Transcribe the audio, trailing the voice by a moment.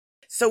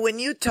So when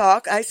you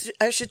talk, I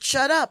should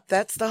shut up.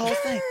 That's the whole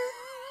thing.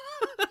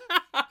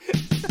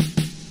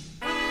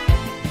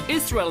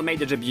 Israel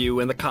made a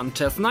debut in the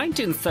contest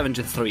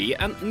 1973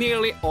 and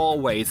nearly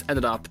always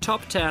ended up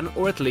top 10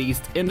 or at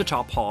least in the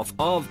top half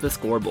of the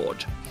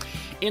scoreboard.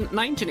 In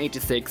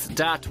 1986,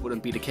 that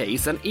wouldn't be the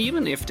case, and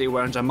even if they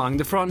weren't among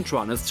the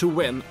frontrunners to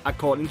win,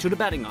 according to the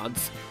betting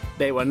odds,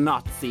 they were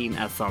not seen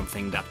as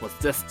something that was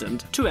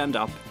destined to end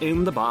up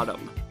in the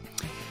bottom.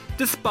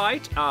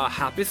 Despite a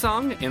happy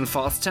song in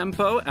fast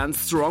tempo and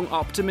strong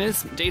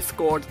optimism, they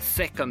scored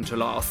second to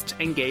last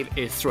and gave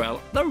Israel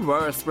the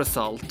worst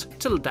result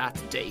till that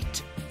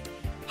date.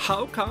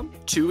 How come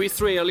two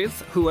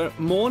Israelis who were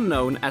more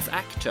known as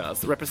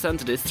actors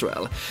represented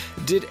Israel?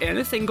 Did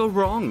anything go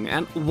wrong,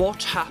 and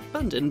what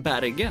happened in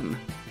Bergen?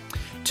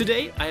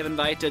 Today I have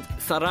invited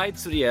Sarai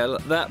Zuriel,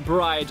 the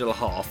bridal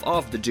half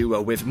of the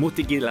duo with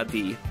Moti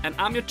Giladi, and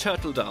I'm your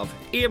turtle dove,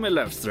 Emil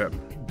Löfström.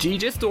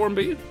 DJ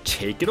Stormby,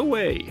 take it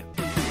away.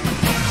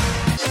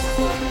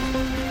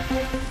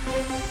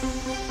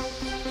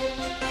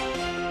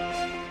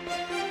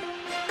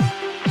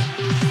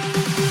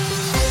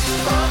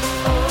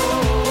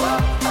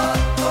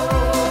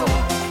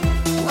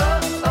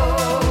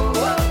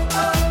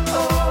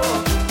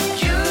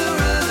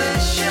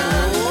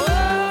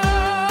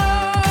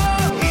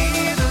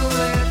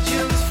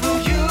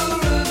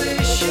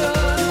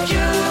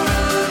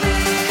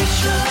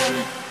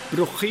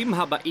 ברוכים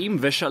הבאים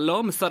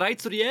ושלום, שרי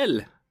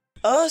צוריאל.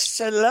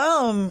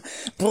 שלום.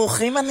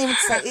 ברוכים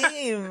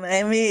הנמצאים,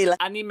 אמיל.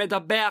 אני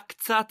מדבר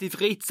קצת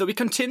עברית, so we're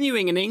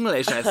continuing in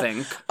English, I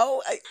think.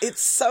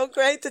 It's so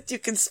great that you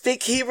can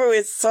speak Hebrew.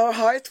 It's so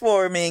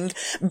heartwarming.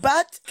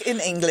 But in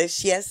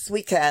English, yes,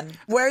 we can.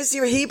 Where's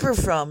your Hebrew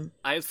from?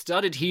 I've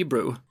studied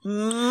Hebrew.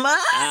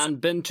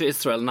 And been to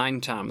Israel 9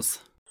 times.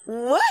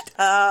 What?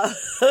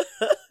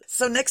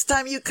 So next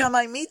time you come,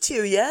 I meet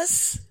you,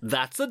 yes?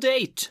 That's a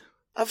date.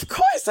 Of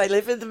course, I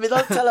live in the middle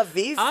of Tel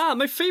Aviv.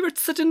 My favorite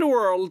city in the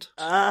world.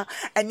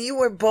 And you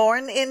were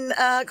born in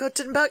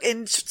Gothenburg,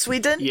 in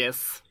Sweden?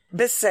 Yes.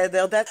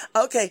 Beseder, that.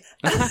 Okay.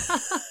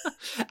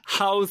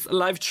 How's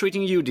life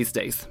treating you these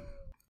days?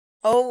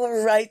 Oh,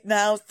 right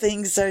now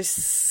things are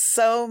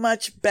so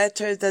much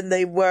better than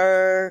they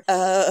were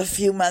a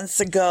few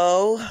months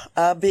ago,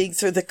 being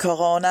through the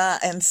corona,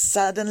 and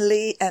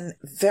suddenly and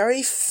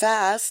very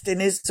fast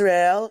in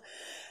Israel,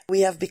 we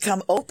have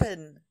become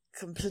open.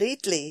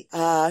 Completely.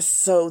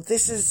 So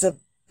this is a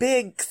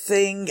big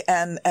thing,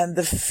 and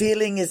the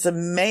feeling is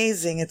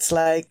amazing. It's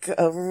like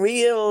a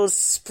real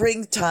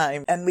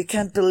springtime, and we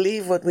can't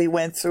believe what we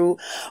went through.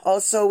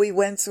 Also, we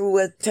went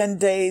through 10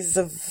 days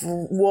of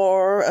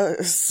war,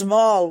 a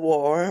small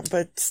war,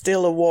 but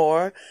still a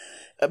war.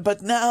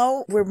 But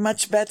now we're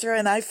much better,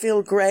 and I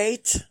feel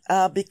great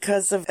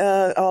because of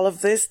all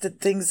of this,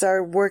 that things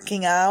are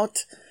working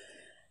out.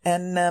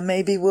 And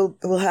maybe we'll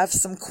have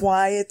some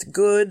quiet,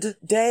 good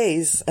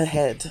days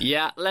ahead.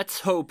 Yeah, let's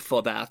hope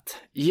for that.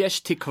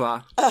 Yesh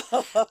tikva.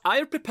 I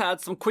have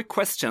prepared some quick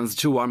questions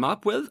to warm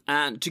up with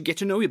and to get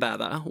to know you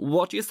better.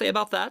 What do you say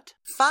about that?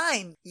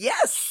 Fine.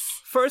 Yes.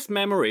 First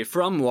memory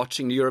from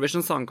watching the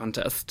Eurovision Song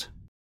Contest.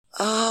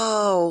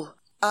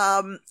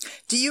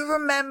 Do you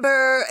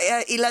remember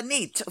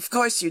Ilanit? Of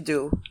course you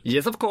do.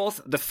 Yes, of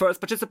course. The first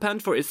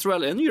participant for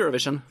Israel in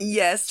Eurovision.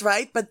 Yes,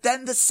 right. But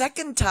then the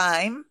second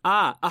time...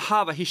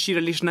 Ahava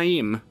Hishira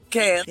Lishnaim.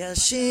 כן.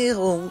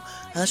 ישירו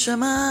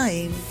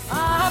השמיים.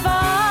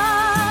 אהבה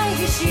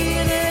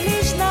Hishira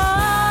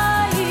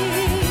לשניים.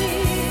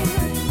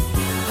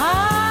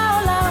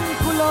 העולם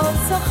כולו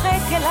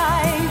צוחק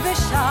אליי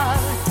ושר.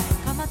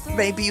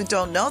 Maybe you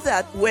don't know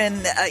that.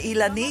 When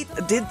Ilanit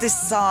did this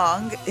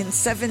song in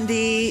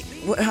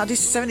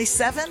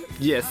 77?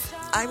 Yes.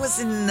 I was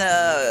in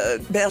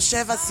Be'er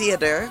Sheva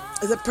Theater.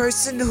 The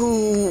person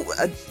who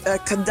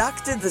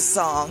conducted the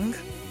song...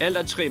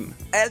 Eldad Shrim.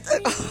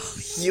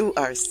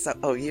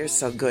 You're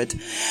so good.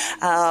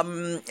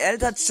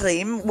 Eldad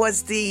Shrim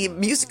was the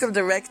musical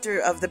director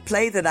of the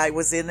play that I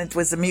was in. It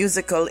was a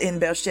musical in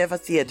Be'er Sheva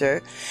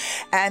Theater.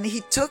 And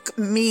he took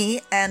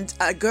me and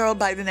a girl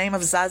by the name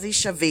of Zazie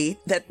Shavit,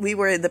 that we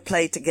were in the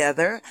play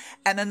together,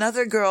 and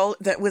another girl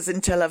that was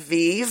in Tel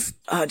Aviv.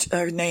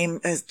 Her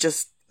name has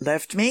just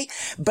left me,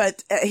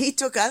 but he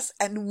took us,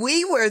 and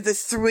we were the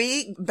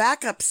 3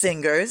 backup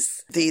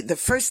singers. The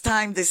first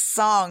time this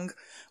song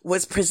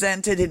was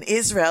presented in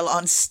Israel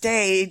on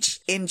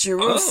stage in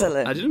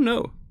Jerusalem. I didn't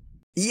know.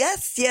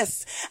 Yes.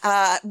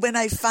 When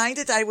I find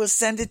it, I will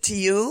send it to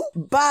you.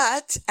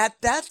 But at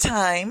that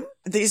time,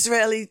 the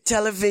Israeli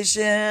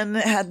television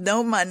had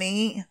no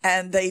money,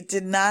 and they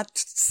did not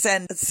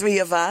send 3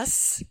 of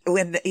us.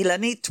 When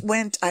Ilanit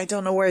went, I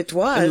don't know where it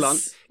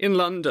was. In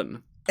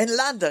London. In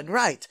London,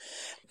 right.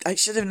 I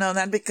should have known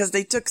that because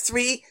they took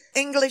 3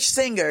 English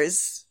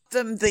singers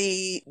them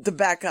the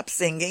backup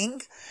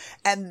singing,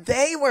 and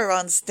they were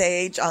on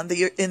stage in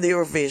the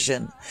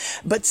Eurovision.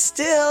 But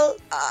still,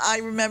 I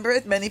remember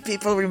it. Many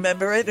people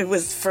remember it.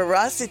 For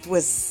us, it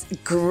was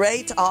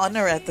great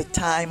honor at the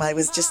time. I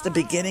was just a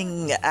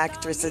beginning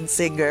actress and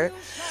singer.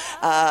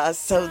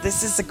 So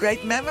this is a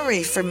great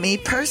memory for me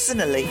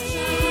personally.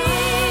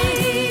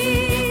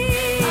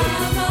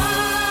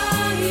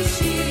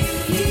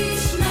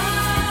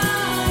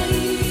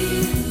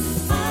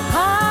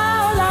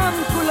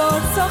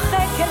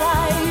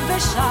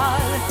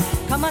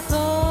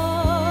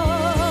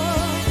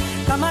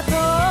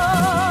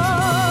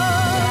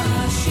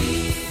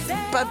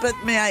 But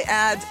may I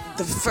add,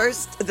 the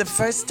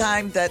first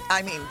time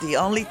the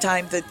only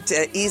time that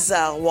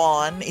Izar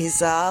won,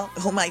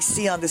 whom I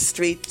see on the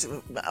street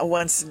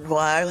once in a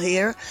while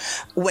here,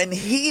 when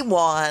he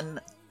won,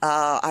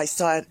 I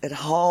saw it at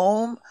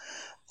home.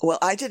 Well,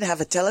 I didn't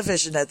have a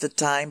television at the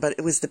time, but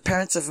it was the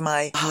parents of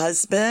my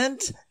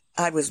husband.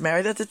 I was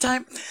married at the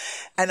time.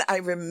 And I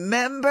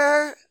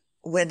remember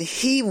when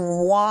he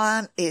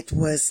won, it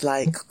was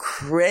like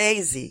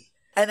crazy.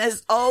 And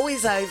as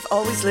always, I've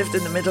always lived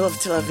in the middle of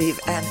Tel Aviv,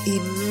 and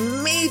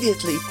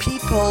immediately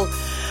people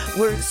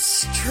were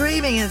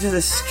streaming into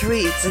the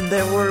streets, and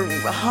they were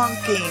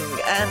honking,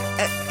 and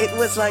it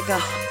was like a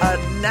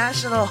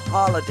national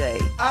holiday.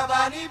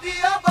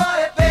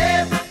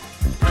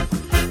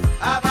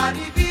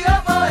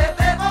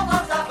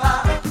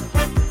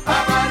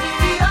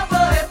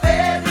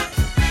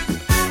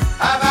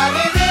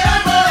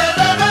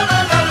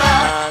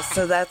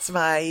 So that's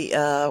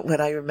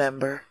what I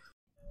remember.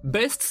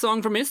 Best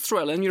song from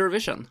Israel in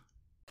Eurovision?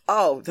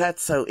 Oh,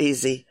 that's so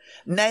easy.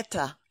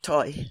 Netta,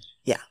 toy.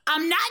 Yeah.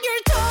 I'm not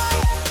your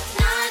toy,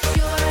 not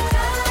your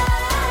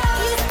toy.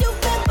 You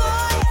stupid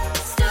boy,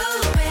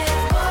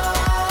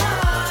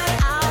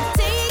 I'll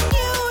take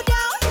you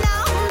down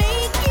now,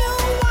 make you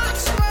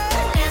watch me.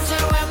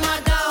 Dancing with my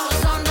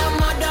dolls on the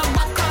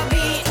motherfucker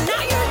beat.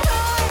 Not your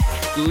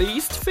toy.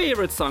 Least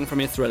favorite song from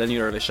Israel in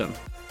Eurovision?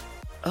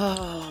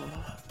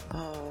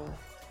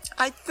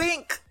 I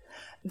think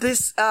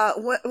this,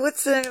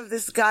 what's the name of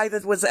this guy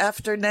that was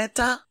after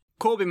Netta?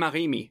 Kobi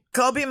Marimi.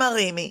 Kobi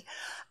Marimi.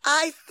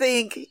 I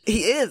think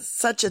he is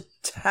such a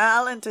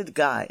talented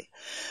guy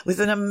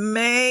with an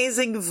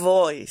amazing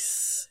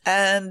voice.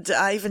 And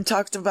I even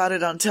talked about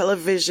it on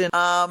television.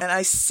 And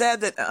I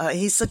said that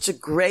he's such a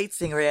great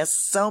singer. He has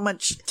so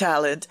much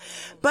talent.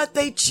 But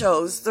they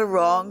chose the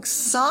wrong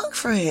song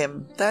for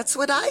him. That's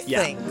what I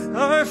think.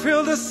 I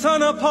feel the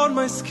sun upon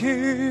my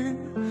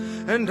skin.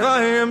 And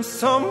I am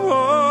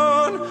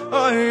someone.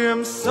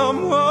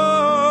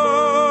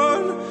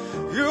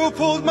 You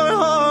pulled my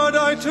heart,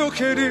 I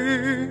took it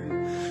in.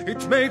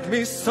 It made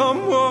me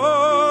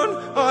someone,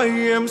 I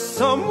am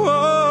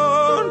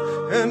someone.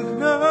 And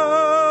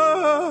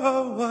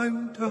now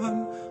I'm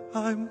done,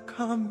 I'm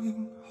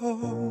coming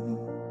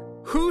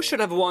home. Who should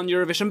have won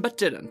Eurovision but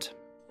didn't?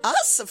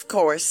 Us, of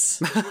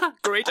course.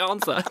 Great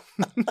answer.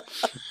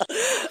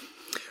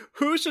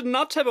 Who should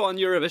not have won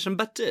Eurovision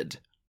but did?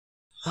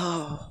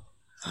 Oh,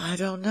 I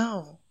don't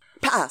know.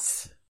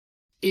 Pass.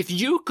 If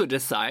you could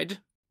decide,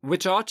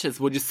 which artist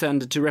would you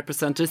send to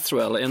represent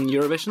Israel in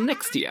Eurovision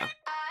next year?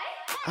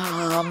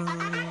 Oh,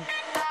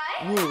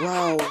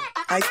 wow.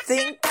 I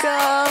think,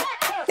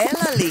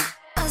 Elali.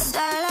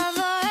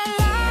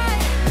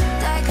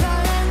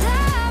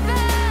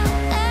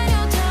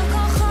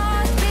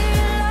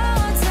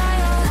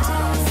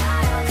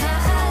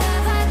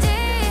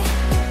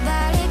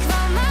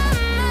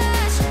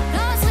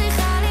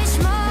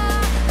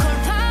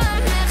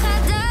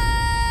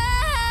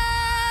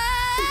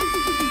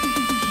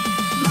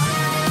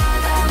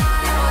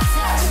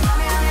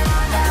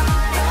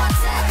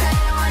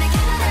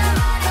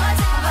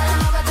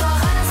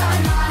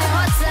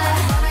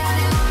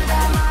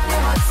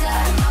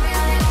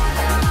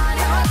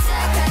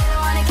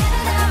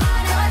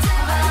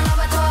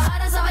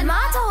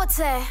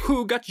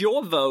 Who got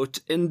your vote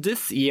in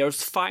this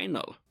year's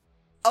final?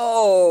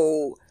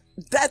 Oh,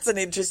 that's an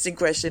interesting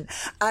question.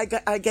 I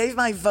gave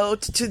my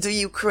vote to the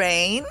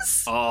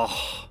Ukrainians.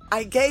 Oh.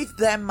 I gave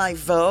them my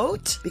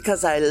vote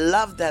because I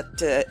love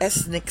that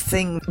ethnic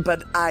thing,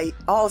 but I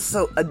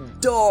also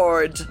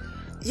adored,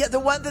 the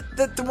one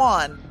that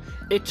won.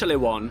 Italy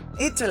won.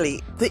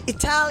 Italy. The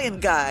Italian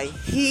guy,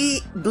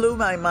 he blew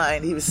my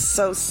mind. He was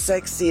so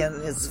sexy,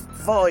 and his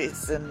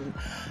voice and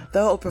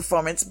the whole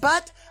performance.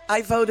 But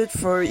I voted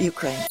for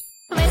Ukraine.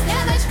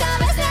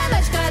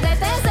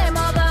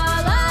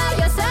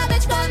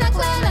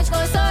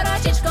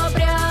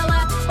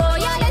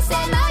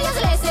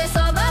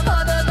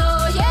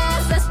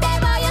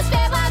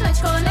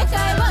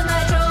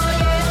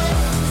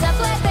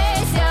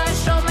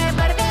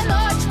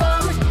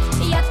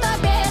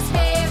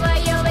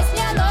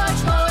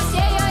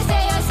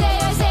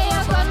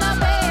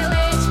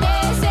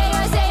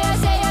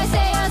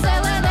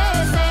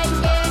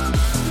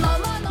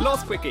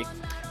 Quickie.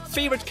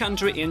 Favorite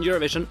country in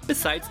Eurovision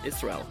besides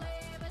Israel?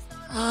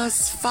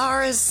 As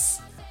far as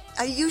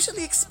I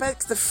usually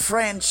expect the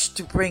French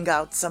to bring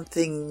out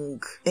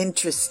something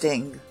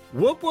interesting.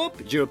 Whoop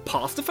whoop, you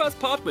passed the first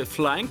part with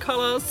flying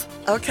colors.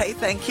 Okay,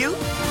 thank you.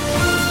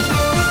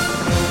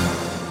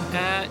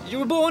 You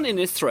were born in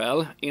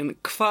Israel, in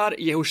Kfar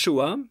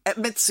Yehoshua,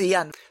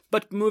 Metsuyan.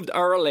 but moved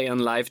early in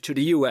life to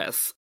the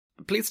US.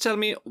 Please tell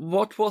me,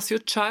 what was your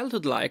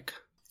childhood like?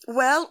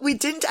 Well, we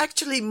didn't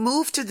actually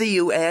move to the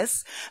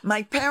U.S.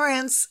 My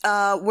parents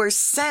were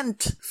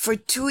sent for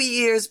 2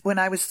 years when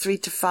I was 3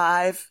 to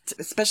 5,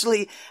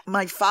 especially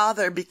my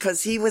father,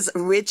 because he was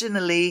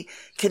originally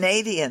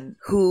Canadian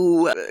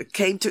who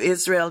came to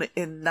Israel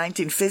in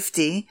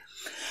 1950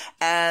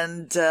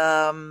 and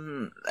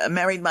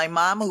married my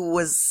mom, who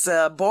was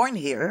born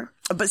here.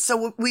 But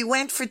so we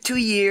went for 2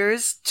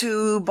 years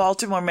to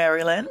Baltimore,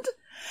 Maryland.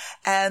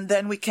 And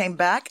then we came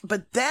back.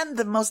 But then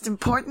the most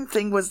important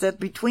thing was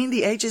that between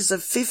the ages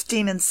of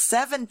 15 and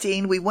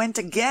 17, we went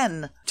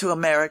again to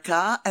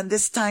America, and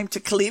this time to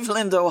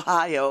Cleveland,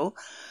 Ohio,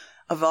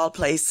 of all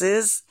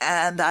places.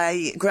 And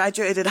I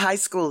graduated high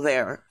school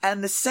there.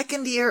 And the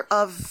second year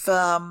of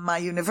my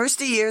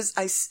university years,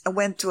 I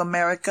went to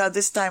America.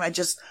 This time I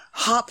just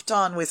hopped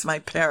on with my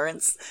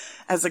parents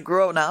as a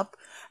grown-up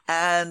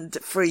and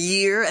for a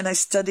year, and I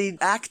studied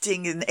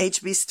acting in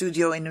HB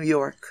Studio in New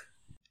York.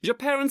 Your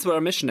parents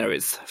were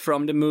missionaries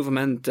from the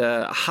movement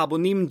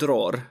Habonim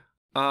Dror,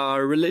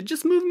 a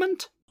religious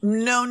movement?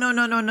 No,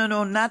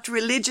 not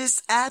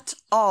religious at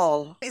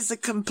all. It's a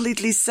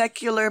completely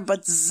secular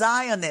but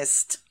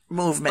Zionist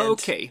movement.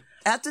 Okay.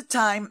 At the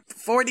time,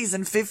 40s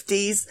and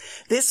 50s,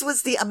 this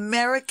was the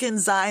American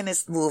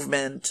Zionist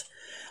movement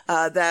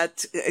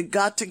that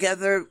got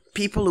together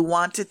people who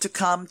wanted to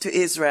come to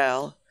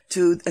Israel,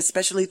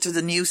 especially to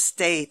the new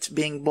state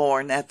being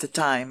born at the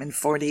time in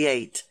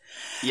 48.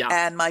 Yeah.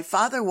 And my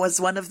father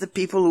was one of the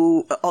people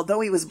who,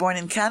 although he was born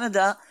in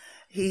Canada,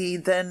 he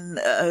then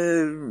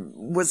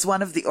was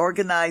one of the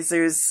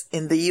organizers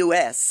in the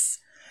U.S.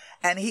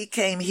 And he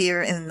came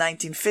here in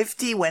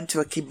 1950, went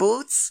to a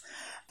kibbutz.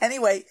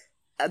 Anyway,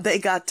 they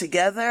got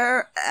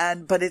together,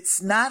 but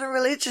it's not a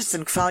religious,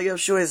 and Kfar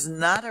Yehoshua is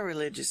not a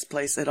religious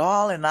place at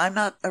all, and I'm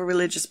not a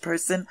religious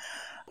person.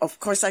 Of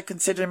course, I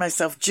consider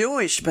myself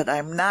Jewish, but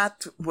I'm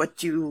not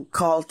what you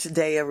call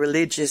today a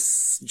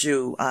religious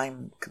Jew.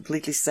 I'm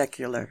completely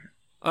secular.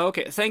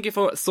 Okay, thank you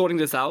for sorting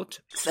this out.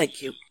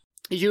 Thank you.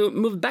 You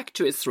moved back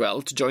to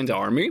Israel to join the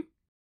army.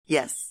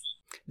 Yes.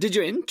 Did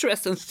your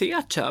interest in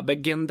theater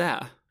begin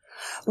there?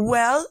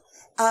 Well,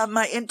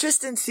 my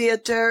interest in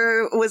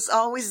theater was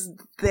always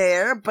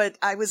there, but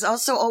I was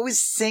also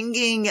always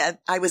singing.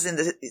 I was in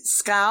the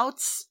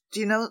Scouts. Do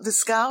you know the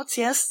Scouts?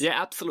 Yes?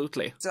 Yeah,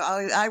 absolutely. So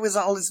I was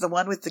always the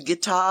one with the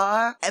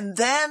guitar. And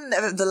then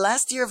the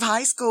last year of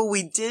high school,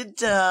 we did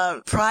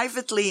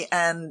privately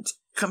and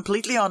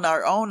completely on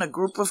our own, a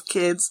group of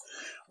kids,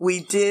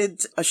 we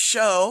did a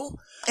show.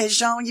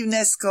 Jean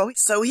UNESCO.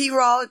 So he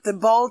wrote The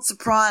Bold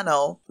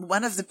Soprano.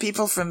 One of the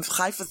people from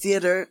Haifa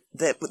Theater,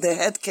 the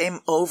head came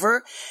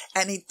over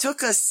and he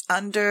took us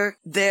under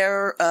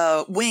their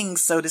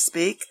wings, so to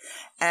speak.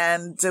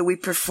 And we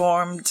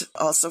performed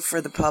also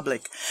for the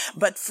public.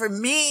 But for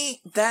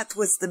me, that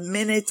was the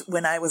minute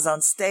when I was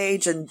on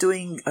stage and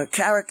doing a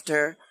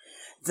character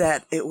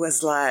that it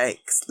was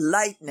like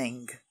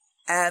lightning.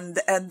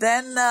 And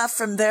then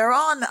from there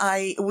on,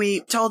 we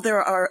told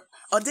there are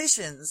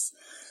auditions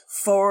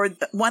for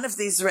one of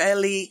the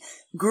Israeli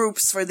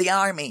groups for the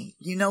army.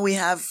 You know, we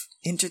have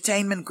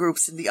entertainment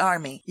groups in the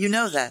army. You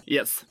know that?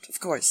 Yes. Of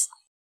course.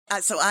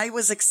 So I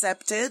was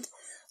accepted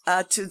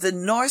to the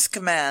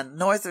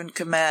Northern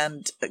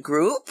Command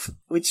group,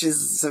 which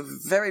is a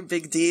very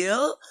big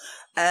deal.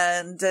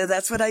 And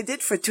that's what I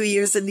did for 2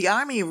 years in the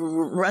army,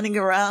 running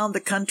around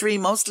the country,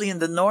 mostly in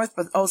the north,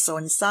 but also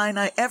in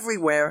Sinai,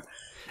 everywhere.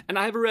 And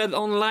I've read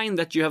online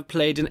that you have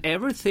played in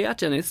every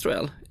theater in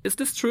Israel. Is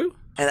this true?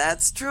 And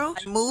that's true.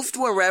 I moved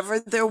wherever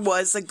there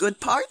was a good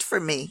part for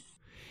me.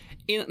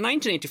 In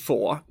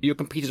 1984, you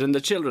competed in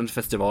the children's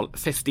festival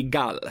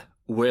Festigal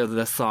with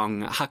the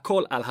song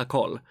Hakol al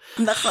Hakol,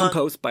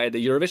 composed by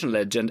the Eurovision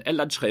legend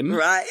Eldad Shrim.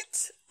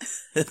 Right.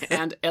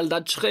 And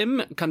Eldad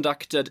Shrim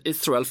conducted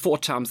Israel 4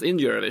 times in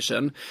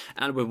Eurovision,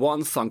 and with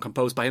one song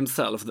composed by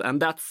himself,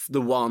 and that's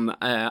the one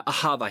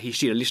Ahava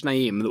Hishir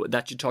Lishnaim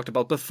that you talked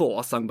about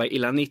before, sung by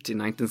Ilanit in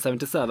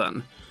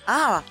 1977.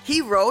 Ah,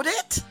 he wrote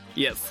it?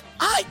 Yes.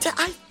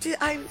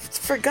 I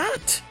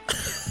forgot.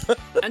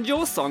 And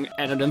your song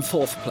ended in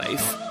 4th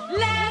place.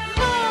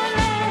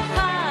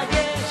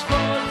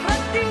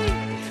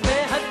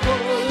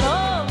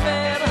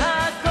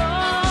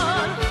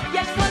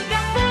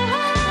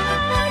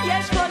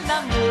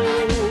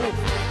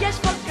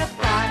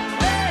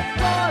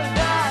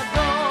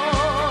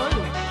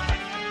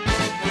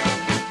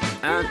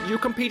 You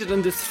competed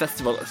in this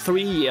festival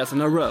 3 years in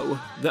a row.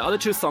 The other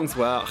 2 songs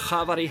were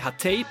Chavari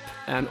Hateip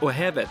and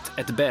Ohevet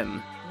et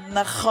Ben.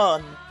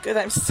 Nachon. Good,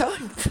 I'm so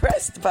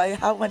impressed by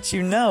how much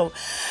you know.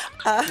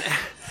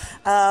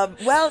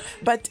 Well,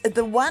 but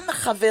the one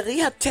Chaveri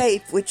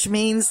HaTape, which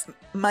means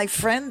my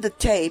friend the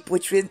tape,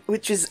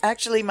 which is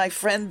actually my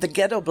friend the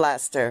Ghetto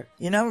Blaster.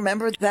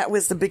 Remember that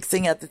was the big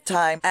thing at the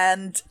time.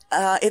 And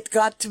it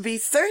got to be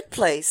 3rd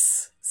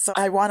place. So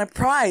I won a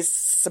prize,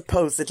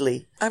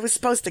 supposedly. I was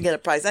supposed to get a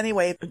prize.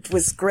 Anyway, it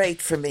was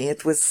great for me.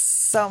 It was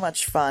so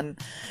much fun.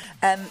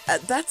 And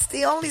that's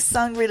the only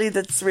song really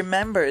that's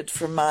remembered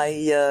from my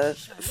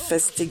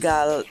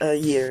Festigal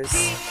years.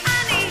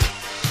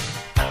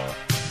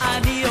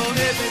 אני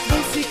אוהבת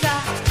מוזיקה,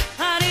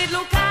 אני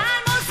דלוקה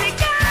על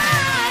מוזיקה,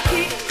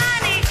 כי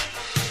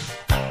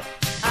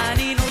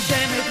אני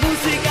נושמת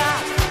מוזיקה,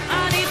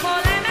 אני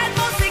חולמת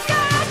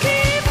מוזיקה, כי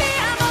בלי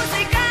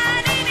המוזיקה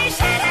אני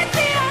נשארת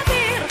בלי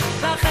אוויר,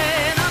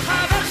 לכן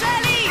החבר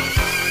שלי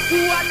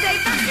הוא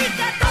הטייפ הכי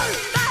גדול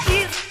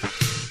בעיר,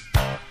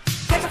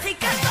 טייפ הכי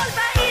גדול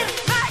בעיר,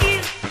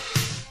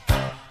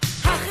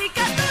 הכי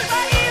גדול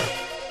בעיר.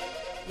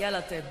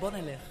 יאללה טייפ, בוא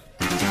נלך.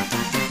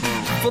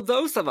 For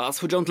those of us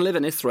who don't live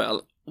in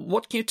Israel,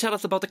 what can you tell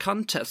us about the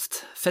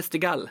contest,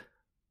 Festigal?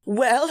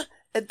 Well,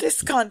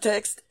 this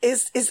contest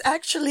is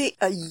actually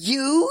a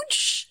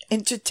huge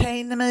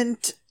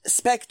entertainment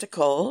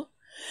spectacle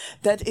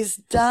that is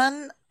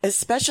done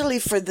especially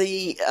for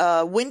the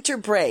winter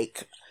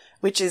break,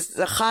 which is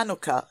the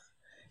Hanukkah.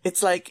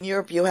 It's like in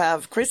Europe you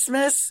have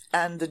Christmas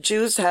and the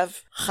Jews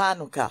have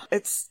Hanukkah.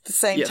 It's the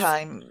same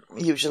time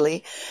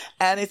usually.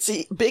 And it's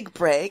a big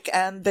break,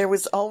 and there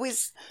was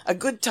always a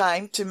good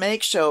time to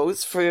make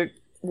shows for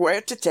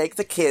where to take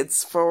the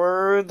kids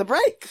for the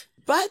break.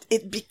 But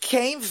it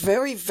became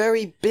very,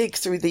 very big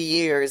through the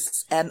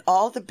years, and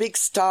all the big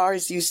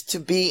stars used to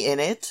be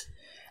in it.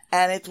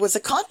 And it was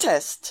a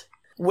contest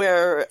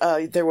where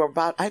there were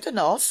about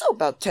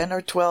 10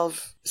 or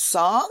 12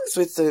 songs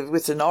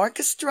with an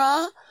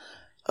orchestra.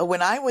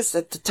 When I was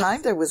at the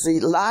time, there was a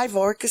live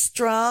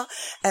orchestra,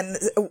 and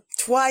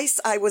twice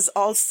I was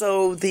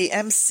also the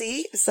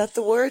MC. Is that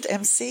the word,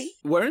 MC?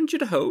 Weren't you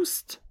the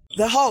host?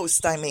 The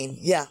host, I mean,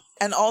 yeah.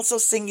 And also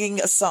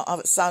singing a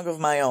song of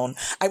my own.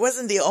 I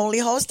wasn't the only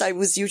host. I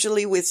was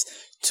usually with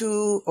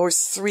 2 or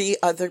 3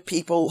 other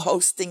people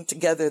hosting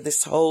together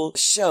this whole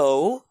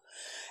show.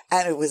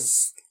 And it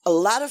was a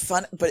lot of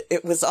fun, but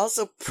it was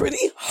also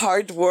pretty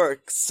hard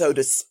work, so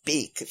to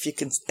speak, if you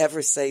can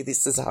ever say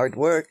this is hard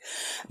work,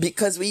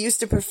 because we used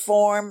to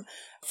perform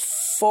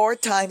 4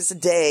 times a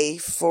day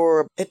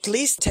for at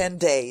least 10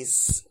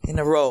 days in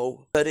a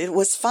row. But it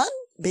was fun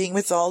being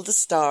with all the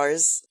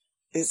stars.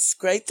 It's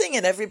a great thing,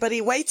 and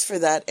everybody waits for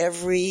that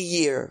every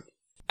year.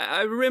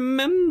 I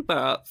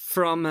remember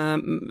from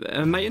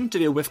my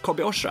interview with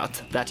Kobi Oshrat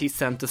that he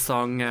sent the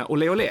song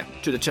Ole Ole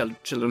to the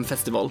Children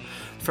Festival,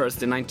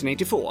 first in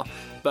 1984,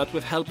 but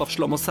with help of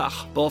Shlomo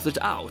Sach bought it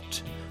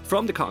out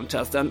from the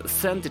contest and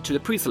sent it to the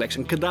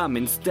pre-selection Kedam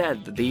instead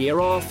the year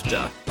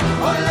after.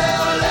 Ole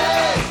ole,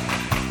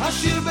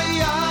 השיר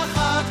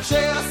ביחד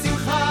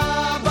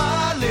כשהשמחה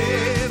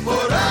בלב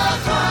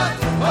אורחת.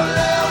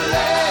 Ole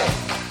ole,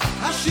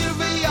 השיר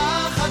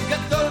ביחד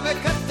גדול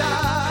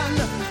וקטן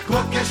כמו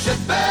קשת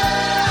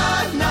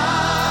בענן.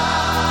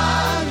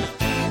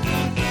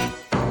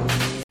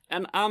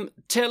 And I'm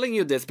telling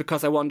you this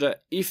because I wonder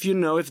if you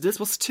know if this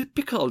was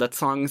typical that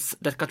songs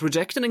that got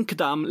rejected in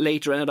Kedam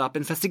later ended up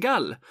in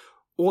Festigal,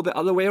 or the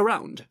other way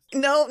around.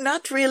 No,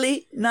 not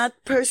really. Not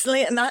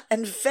personally.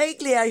 And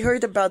vaguely I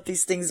heard about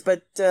these things,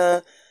 but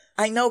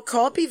I know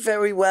Kobi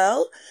very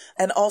well.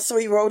 And also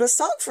he wrote a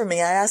song for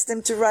me. I asked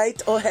him to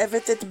write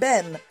Ohevet et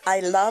Ben. I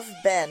love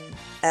Ben.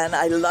 And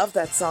I love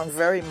that song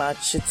very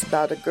much. It's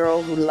about a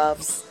girl who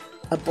loves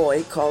a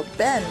boy called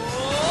Ben.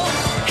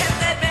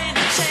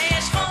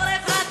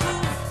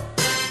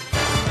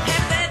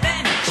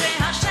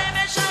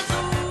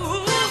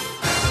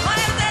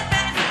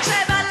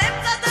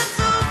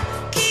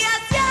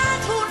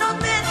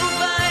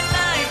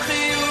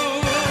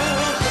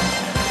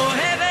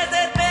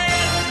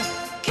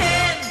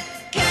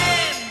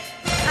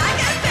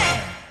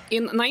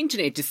 In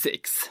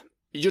 1986,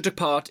 you took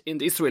part in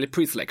the Israeli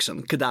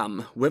pre-selection,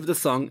 Kedam, with the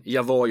song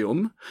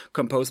Yavoyum,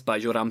 composed by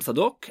Yoram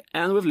Sadok,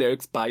 and with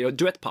lyrics by your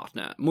duet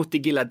partner, Moti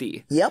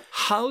Giladi. Yep.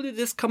 How did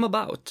this come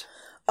about?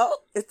 Oh,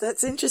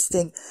 that's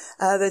interesting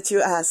that you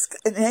ask.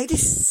 In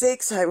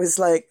 86, I was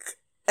like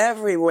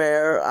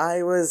everywhere.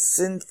 I was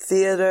in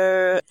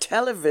theater,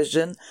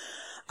 television.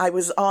 I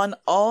was on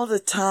all the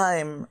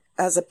time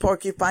as a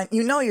porcupine.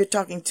 You know you're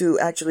talking to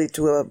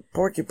a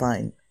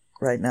porcupine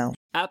right now.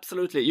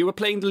 Absolutely. You were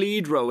playing the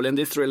lead role in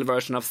the Israeli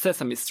version of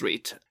Sesame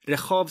Street,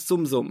 Rehov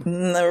Zum Zum.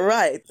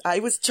 Right. I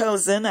was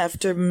chosen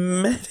after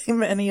many,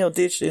 many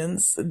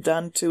auditions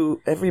done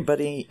to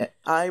everybody.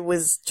 I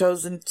was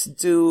chosen to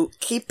do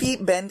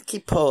Kipi Ben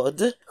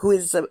Kipod, who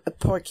is a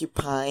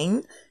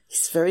porcupine.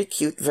 He's very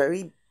cute,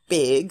 very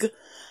big.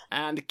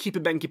 And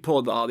Kipi Ben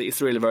Kipod are the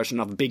Israeli version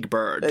of Big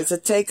Bird. It's a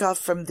takeoff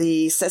from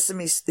the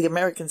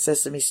American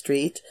Sesame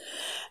Street.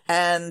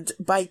 And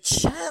by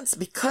chance,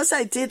 because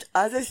I did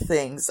other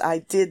things,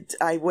 I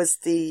was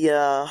the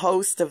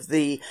host of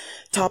the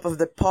Top of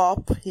the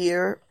Pop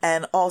here.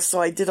 And also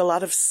I did a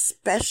lot of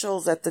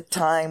specials at the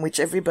time, which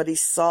everybody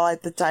saw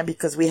at the time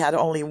because we had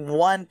only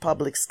one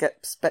public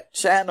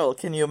channel.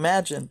 Can you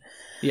imagine?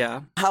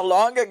 Yeah. How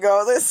long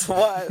ago this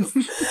was.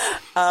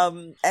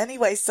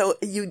 Anyway, so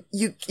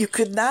you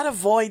could not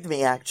avoid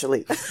me,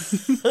 actually.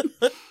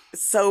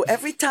 So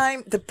every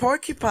time the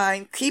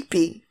porcupine,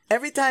 Kipi,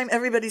 every time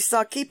everybody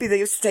saw Kipi, they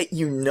used to say,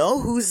 you know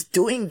who's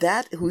doing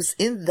that? Who's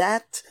in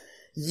that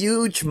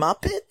huge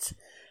Muppet?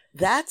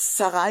 That's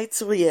Sarai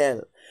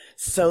Tzuriel.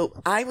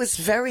 So I was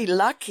very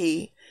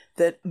lucky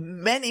that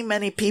many,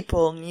 many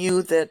people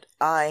knew that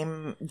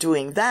I'm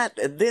doing that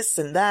and this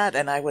and that,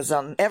 and I was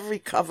on every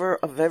cover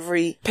of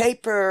every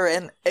paper,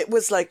 and it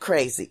was like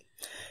crazy.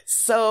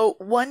 So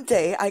one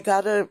day I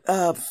got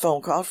a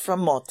phone call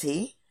from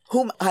Moti,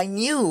 whom I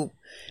knew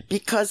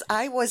because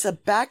I was a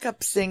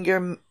backup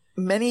singer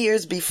many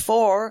years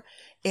before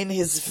in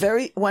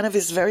one of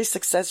his very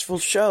successful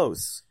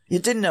shows. You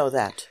didn't know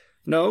that?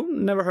 No,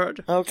 never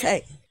heard.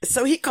 Okay.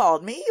 So he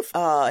called me.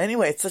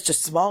 Anyway, it's such a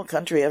small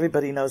country.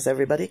 Everybody knows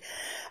everybody.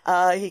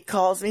 He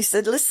calls me,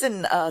 said,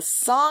 listen, a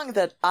song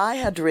that I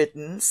had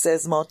written,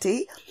 says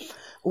Moti,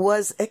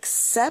 was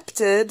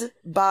accepted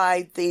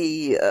by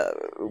the,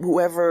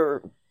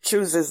 whoever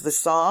chooses the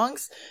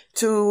songs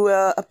to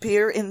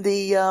appear in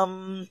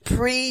the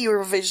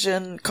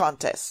pre-Eurovision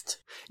contest.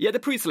 Yeah, the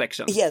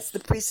pre-selection. Yes, the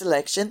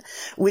pre-selection,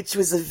 which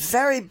was a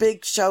very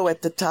big show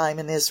at the time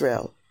in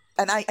Israel.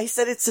 And I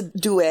said it's a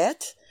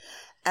duet,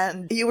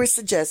 and you were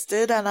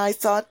suggested, and I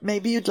thought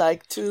maybe you'd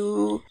like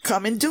to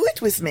come and do it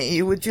with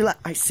me. Would you like?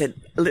 I said,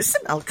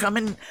 listen, I'll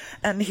come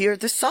and hear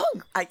the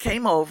song. I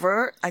came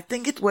over. I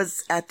think it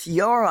was at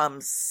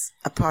Yoram's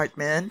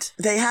apartment.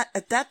 They had,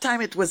 at that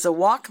time, it was a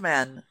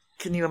Walkman.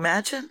 Can you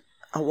imagine?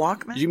 A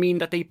Walkman? You mean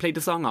that they played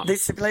the song on? They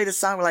played a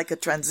song like a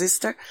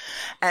transistor,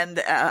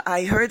 and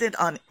I heard it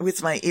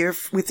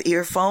with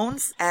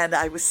earphones, and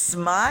I was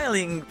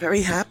smiling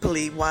very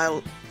happily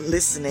while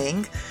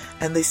listening.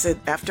 And they said,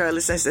 after I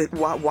listened, I said,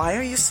 "Why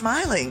are you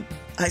smiling?"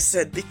 I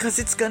said, "Because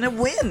it's gonna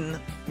win,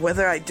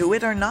 whether I do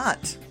it or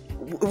not,"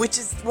 which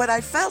is what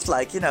I felt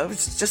like.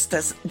 It's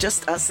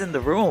just us in the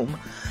room.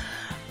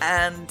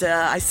 And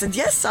I said,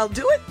 "Yes, I'll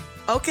do it."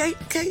 Okay,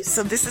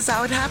 so this is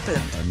how it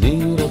happened.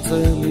 אני רוצה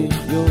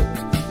לחיות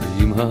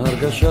עם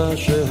ההרגשה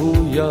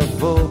שהוא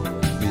יבוא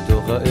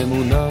מתוך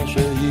האמונה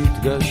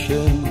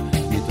שיתגשם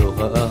מתוך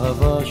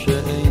האהבה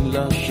שאין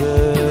לה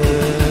שם.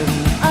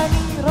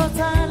 אני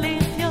רוצה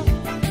לחיות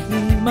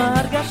עם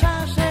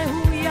ההרגשה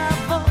שהוא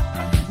יבוא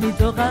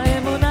מתוך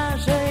האמונה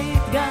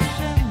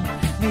שיתגשם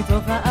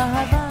מתוך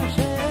האהבה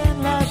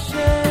שאין לה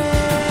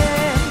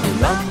שם.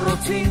 כולם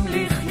רוצים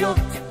לחיות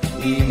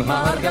עם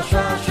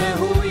ההרגשה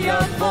שהוא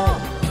יבוא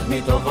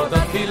מתוך עוד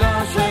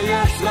התפילה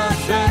שיש לה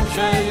שם,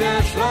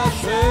 שיש לה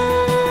שם.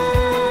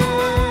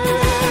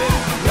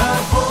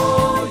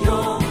 יבוא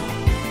יום,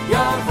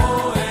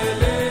 יבוא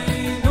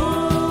אלינו,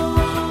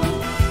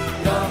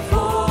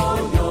 יבוא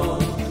יום,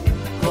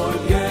 כל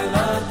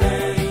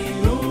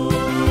ילדינו,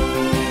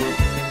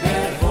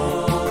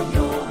 יבוא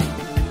יום,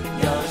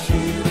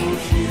 ישירו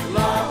שיר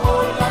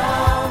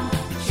לעולם,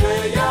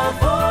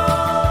 שיבוא.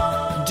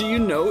 Do you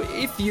know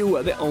if you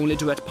were the only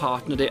duet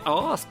partner they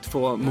asked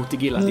for Moti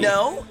Giladi?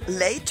 No,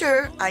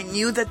 later I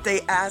knew that they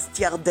asked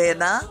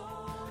Yardena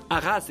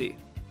Arazi.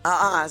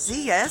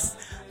 Arazi, yes.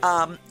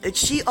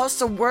 She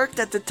also worked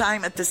at the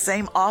time at the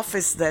same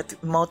office that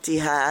Moti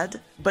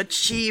had, but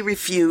she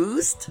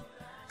refused.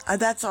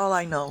 That's all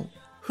I know.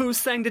 Who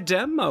sang the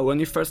demo when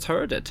you first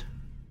heard it?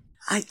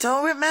 I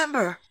don't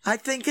remember. I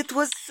think it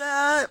was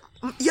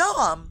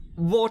Yoram.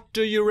 What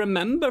do you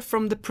remember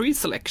from the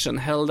pre-selection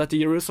held at the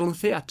Jerusalem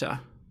Theatre?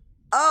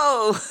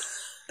 Oh,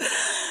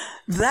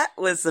 that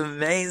was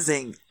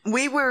amazing.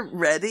 We were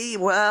ready.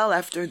 Well,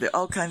 after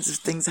all kinds of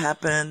things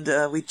happened,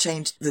 we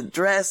changed the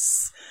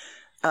dress.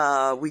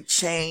 We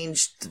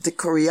changed the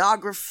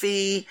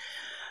choreography.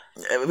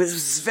 It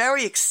was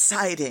very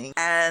exciting.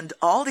 And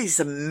all these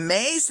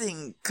amazing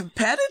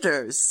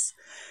competitors.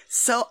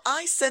 So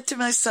I said to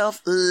myself,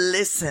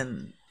 listen,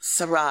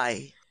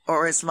 Sarai, or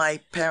as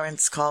my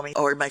parents call me,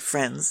 or my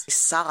friends,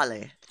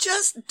 Sarale,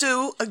 just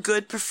do a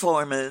good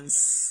performance.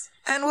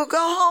 And we'll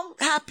go home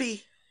happy.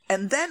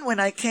 And then when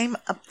I came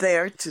up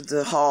there to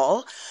the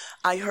hall,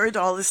 I heard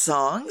all the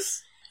songs.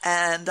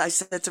 And I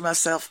said to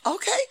myself,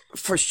 okay,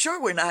 for sure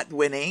we're not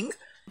winning,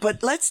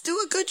 but let's do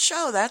a good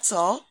show, that's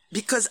all.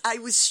 Because I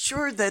was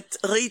sure that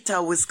Rita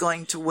was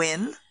going to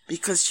win,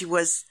 because she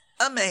was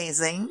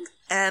amazing.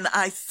 And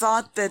I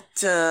thought that,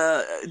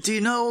 do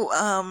you know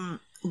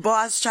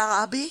Boaz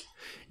Sharabi?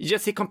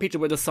 Yes, he competed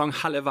with the song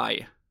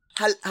Halevai.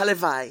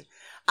 Halevai.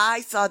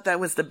 I thought that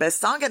was the best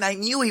song, and I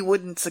knew he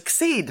wouldn't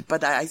succeed,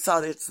 but I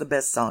thought it's the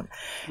best song.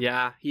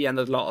 Yeah, he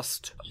ended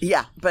last.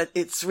 Yeah, but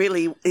it's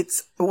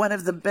one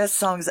of the best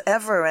songs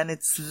ever, and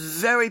it's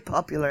very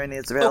popular in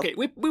Israel. Okay,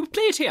 we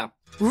play it here.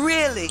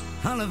 Really?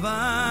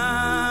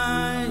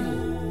 הלוואי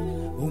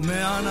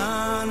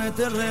ומענן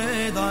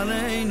תרד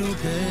עלינו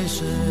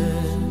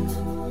קשת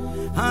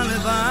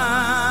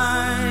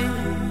הלוואי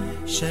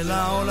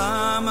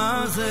שלעולם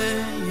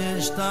הזה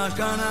יש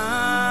תקנה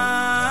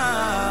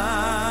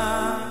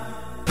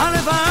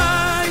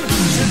הלוואי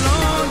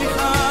שלא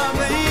נכאב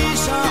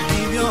ואיש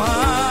אחיו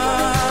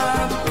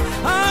יאהב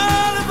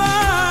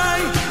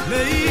הלוואי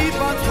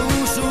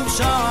ויפתחו שוב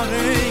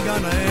שערי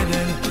גן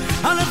עדן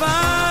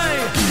הלוואי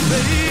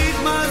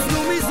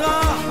ויתמזגו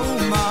מזרח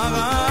ומערב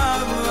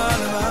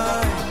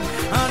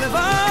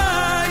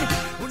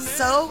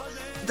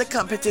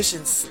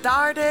competition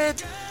started.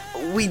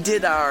 We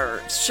did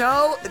our show.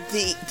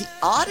 The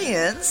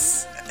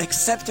audience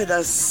accepted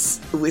us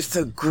with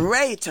a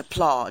great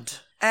applaud.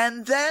 And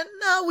then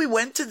we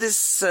went to this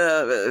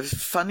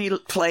funny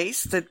place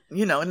that,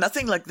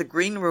 nothing like the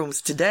green rooms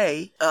today.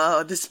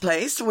 This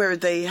place where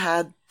they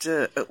had,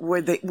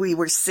 we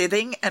were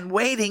sitting and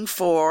waiting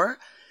for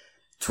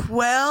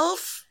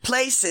 12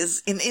 places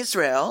in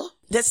Israel,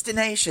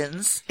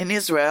 destinations in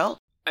Israel.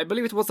 I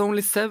believe it was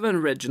only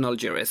 7 regional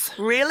juries.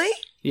 Really?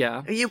 Yeah.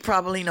 You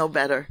probably know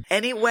better.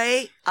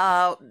 Anyway,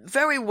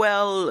 very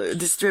well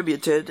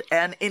distributed,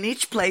 and in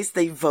each place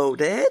they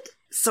voted.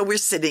 So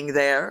we're sitting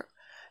there,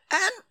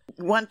 and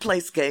one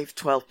place gave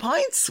 12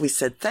 points. We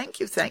said, thank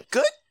you.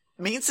 Good.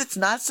 Means it's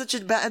not such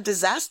a bad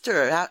disaster,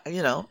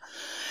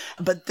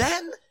 But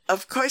then,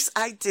 of course,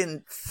 I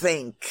didn't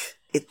think,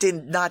 it did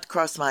not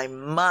cross my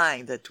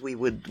mind that we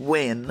would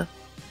win,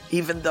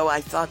 even though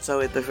I thought so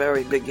at the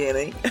very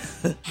beginning.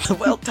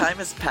 Well, time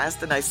has passed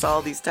and I saw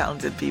all these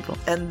talented people.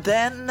 And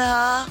then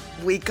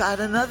we got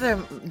another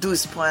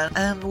 12 points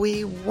and we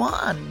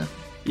won.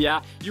 Yeah,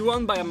 you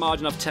won by a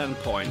margin of 10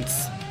 points.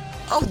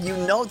 Oh, you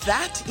know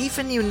that?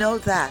 Even you know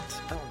that?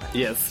 Oh,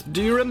 yes.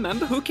 Do you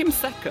remember who came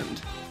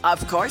second? Of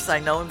course, I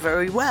know him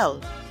very well.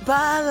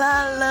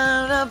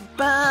 Balalala,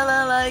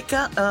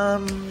 balalaika,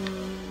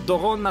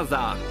 Doron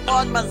Mazar.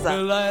 Doron Mazar.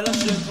 בלילה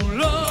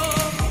שכולו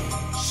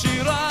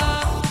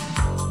שירה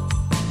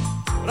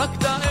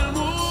רקדה אל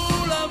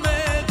מול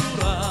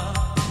המדורה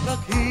רק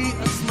היא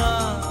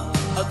עצמה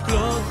עד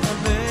כלות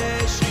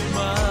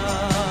הנשימה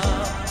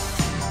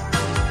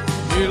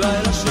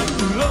בלילה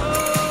שכולו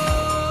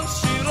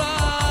שירה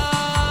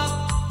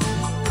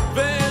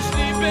ויש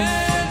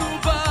ליבנו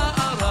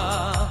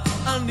בערה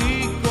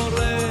אני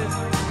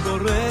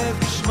קורא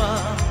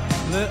בשמה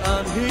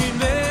לאן היא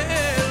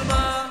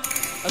נעלמה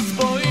אז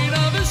בואי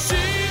נא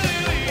ושירי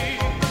לי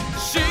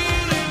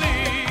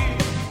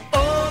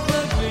עוד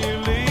נתני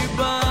לי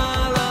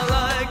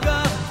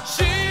בללייקה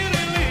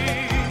שירי לי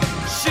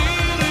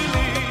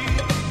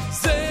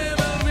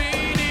זמר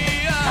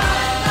מינייה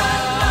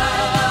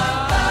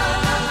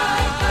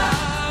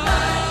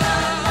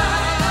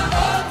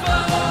עוד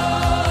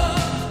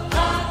ועוד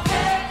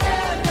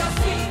הכאב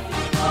יוסיף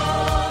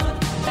עוד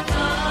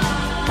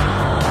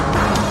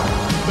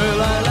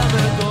בלילה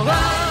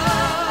מטורף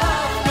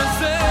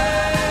כזה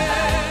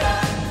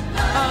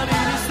אני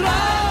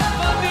נשרף,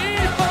 אני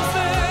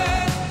חוזה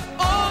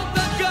עוד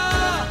דקה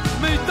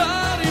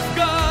מיתר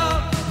יפגע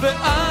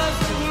ואז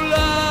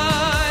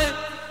אולי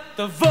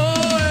תבוא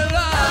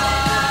אליי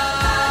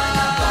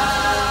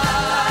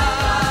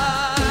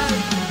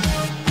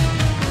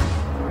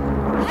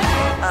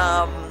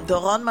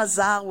Doron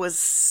Mazar was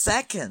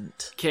second.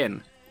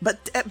 Ken. But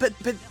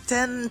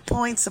 10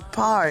 points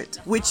apart,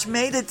 which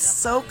made it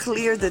so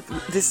clear that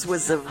this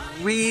was a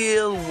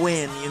real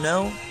win,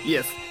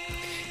 Yes.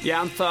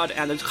 Yeah, and third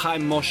ended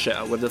Chaim Moshe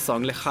with the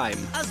song Lechaim.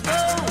 אז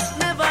בואו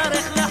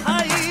נברך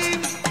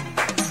לחיים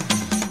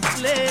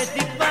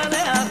לתקווה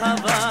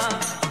לאהבה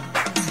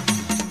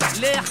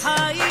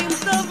לחיים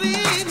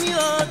טובים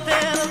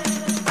יותר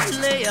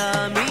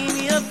לימים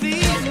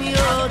יפים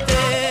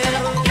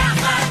יותר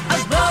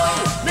אז בואו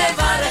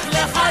נברך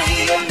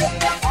לחיים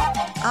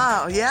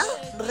Oh, yeah?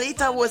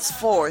 Rita was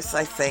fourth,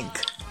 I think.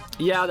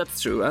 Yeah,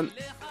 that's true. And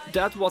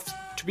that was,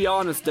 to be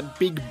honest, the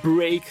big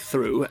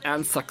breakthrough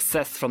and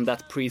success from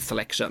that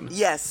pre-selection.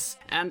 Yes.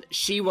 And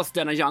she was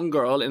then a young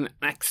girl in an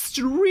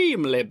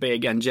extremely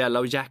big and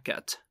yellow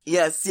jacket.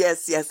 Yes.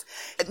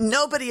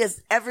 Nobody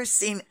has ever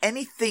seen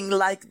anything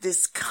like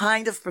this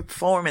kind of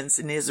performance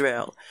in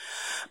Israel.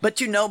 But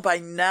by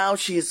now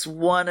she is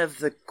one of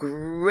the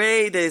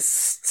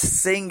greatest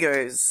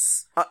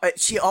singers.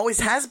 She always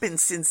has been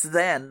since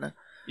then.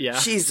 Yeah.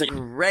 She's a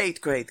great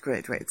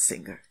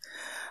singer.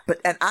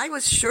 And I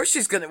was sure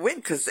she's going to win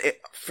because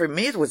for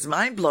me it was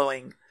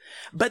mind-blowing.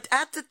 But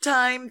at the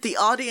time, the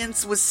audience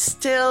was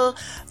still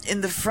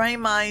in the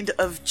frame mind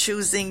of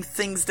choosing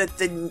things that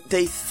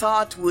they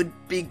thought would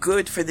be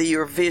good for the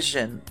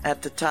Eurovision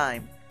at the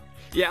time.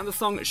 Yeah, and the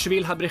song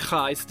Shvil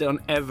HaBricha is still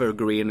an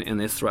evergreen in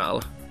Israel.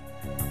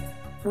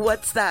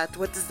 What's that?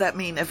 What does that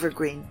mean,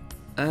 evergreen?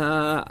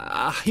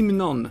 A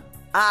hymnon.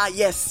 Ah,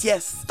 yes.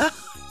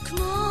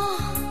 כמו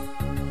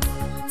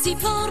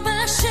ציפור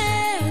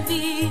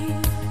בשבי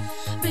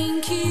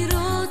בין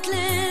קירות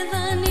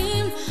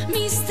לבנים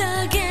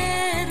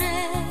מסתגרת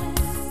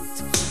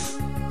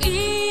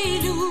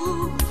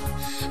אילו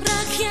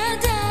רק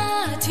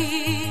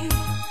ידעתי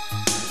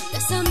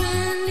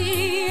לסמן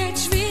לי את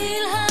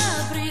שביל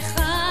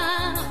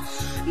הבריחה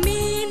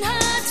מן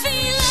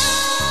התפילה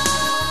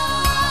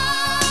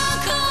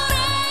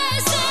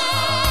קורסת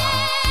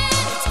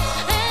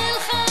אל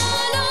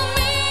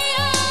חלומי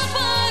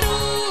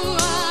הפרוע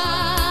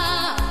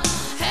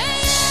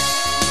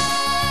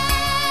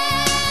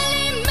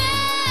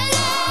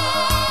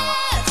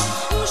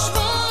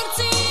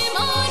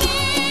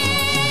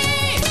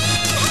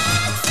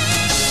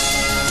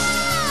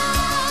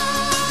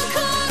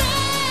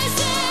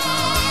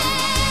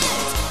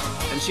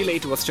she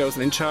later was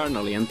chosen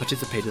internally and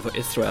participated for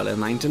Israel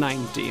in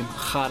 1990.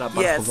 Chara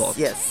Barchovot.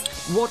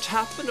 Yes. What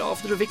happened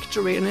after the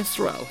victory in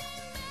Israel?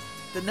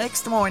 The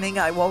next morning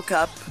I woke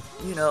up,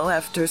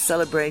 after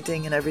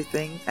celebrating and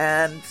everything,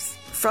 and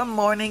from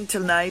morning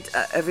till night,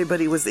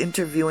 everybody was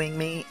interviewing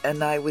me,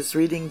 and I was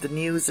reading the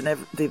news and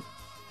the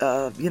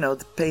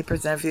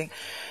papers and everything,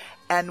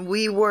 and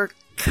we were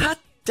cut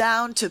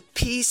down to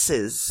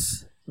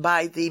pieces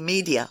by the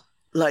media.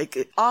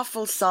 Like,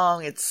 awful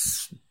song,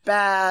 it's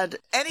bad,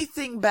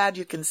 anything bad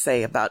you can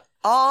say about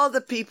all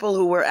the people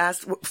who were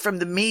asked from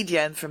the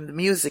media and from the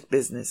music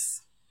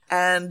business.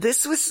 And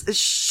this was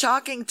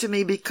shocking to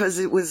me because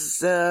it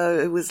was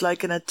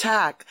like an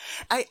attack.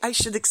 I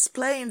should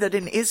explain that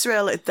in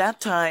Israel at that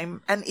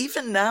time, and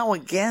even now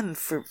again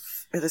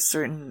at a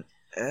certain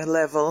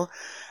level,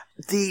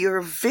 the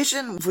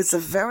Eurovision was a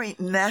very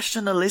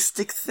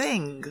nationalistic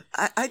thing.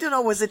 I don't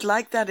know, was it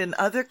like that in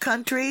other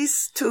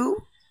countries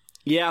too?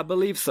 Yeah, I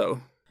believe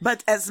so.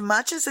 But as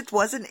much as it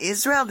was in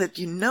Israel that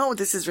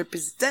this is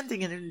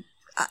representing, and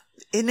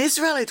in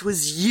Israel it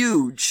was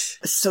huge.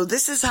 So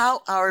this is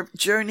how our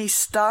journey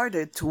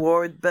started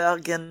toward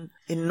Bergen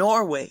in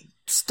Norway.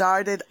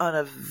 Started on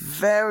a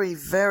very,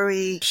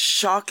 very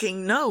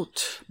shocking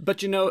note. But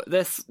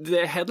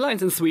the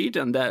headlines in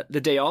Sweden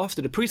the day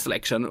after the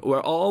pre-selection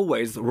were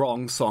always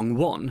wrong song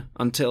won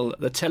until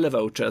the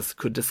televoters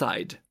could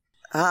decide.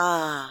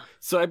 Ah.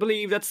 So I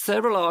believe that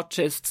several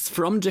artists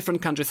from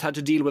different countries had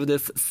to deal with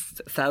this,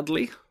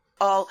 sadly.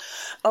 Oh,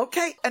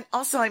 okay. And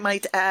also I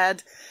might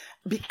add,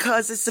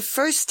 because it's the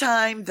first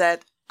time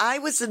that I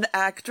was an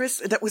actress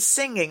that was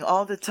singing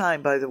all the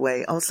time, by the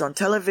way, also on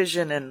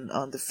television and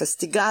on the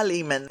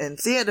Festigalim and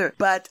theater.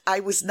 But I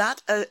was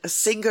not a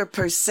singer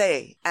per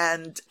se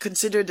and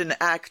considered an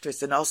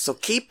actress, and also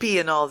Kipi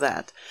and all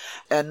that.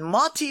 And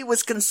Moti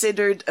was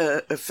considered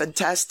a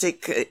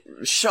fantastic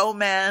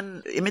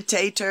showman,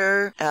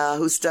 imitator,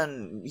 who's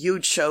done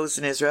huge shows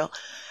in Israel.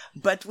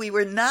 But we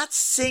were not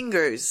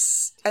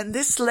singers. And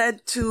this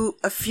led to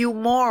a few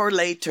more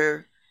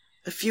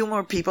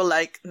people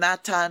like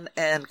Nathan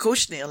and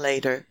Kushnir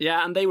later.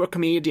 Yeah, and they were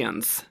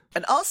comedians.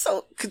 And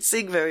also could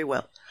sing very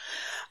well.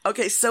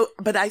 Okay,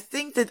 but I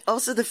think that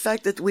also the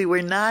fact that we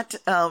were not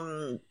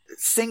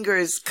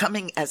singers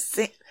coming as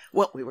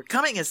we were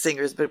coming as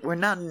singers, but we're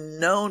not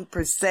known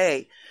per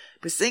se.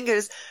 But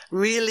singers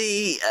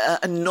really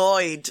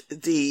annoyed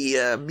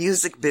the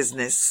music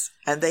business,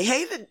 and they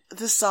hated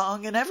the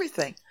song and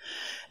everything.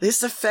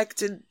 This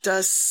affected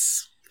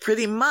us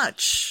pretty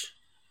much.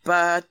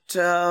 But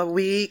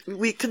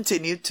we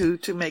continued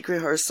to make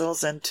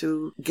rehearsals and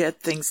to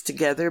get things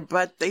together.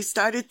 But they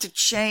started to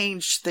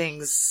change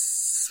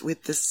things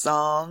with the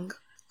song.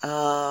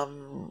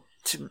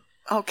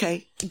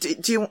 Okay.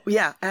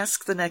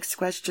 Ask the next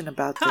question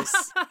about this.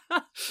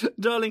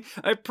 Darling,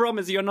 I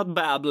promise you're not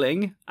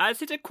babbling. I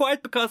sit here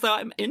quiet because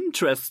I'm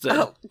interested.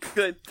 Oh,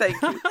 good.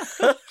 Thank you.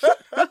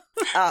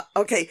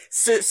 Okay.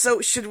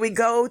 So should we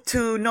go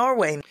to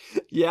Norway?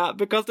 Yeah,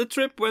 because the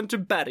trip went to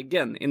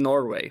Bergen in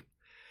Norway.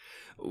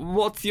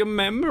 What's your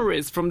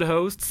memories from the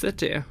host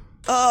city?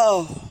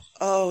 Oh,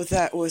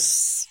 that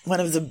was one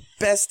of the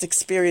best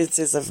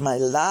experiences of my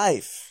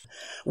life.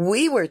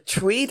 We were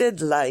treated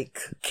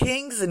like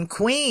kings and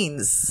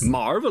queens.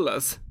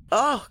 Marvelous.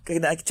 Oh,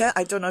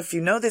 I don't know if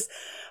you know this.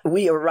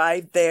 We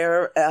arrived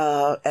there,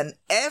 and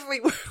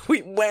everywhere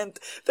we went,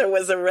 there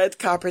was a red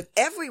carpet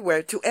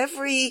everywhere, to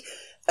every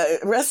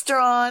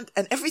restaurant,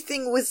 and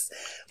everything was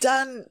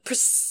done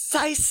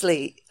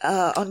precisely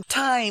on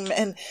time,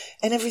 and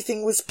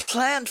everything was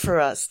planned for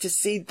us to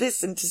see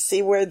this and to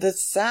see where the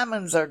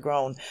salmons are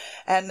grown,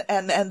 and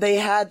they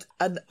had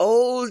an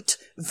old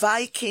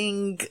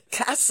Viking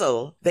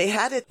castle. They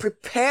had it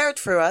prepared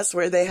for us,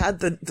 where they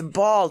had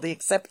the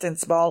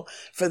acceptance ball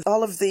for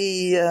all of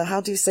the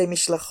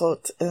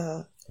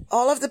mishlachot.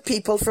 All of the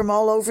people from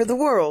all over the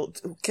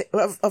world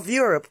of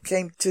Europe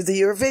came to the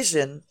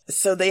Eurovision.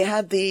 So they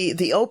had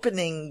the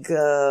opening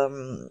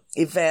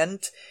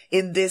event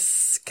in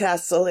this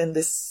castle, in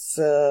this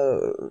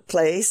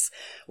place,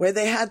 where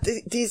they had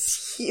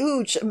these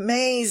huge,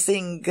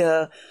 amazing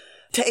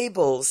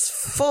tables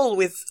full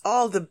with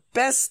all the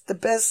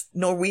best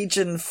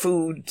Norwegian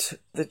food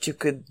that you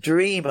could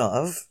dream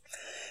of.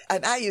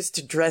 And I used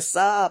to dress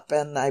up,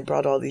 and I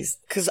brought all these,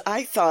 because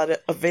I thought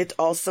of it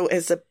also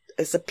as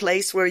a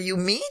place where you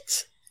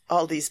meet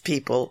all these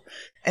people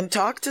and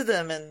talk to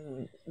them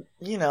and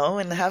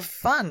have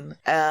fun,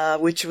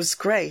 which was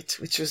great.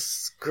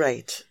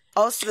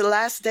 Also, the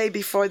last day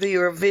before the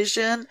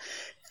Eurovision,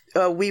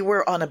 we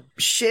were on a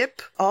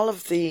ship, all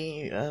of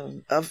the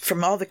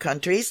from all the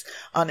countries,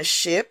 on a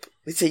ship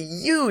with a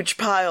huge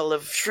pile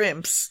of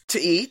shrimps to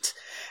eat.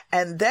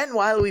 And then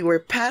while we were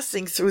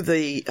passing through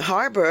the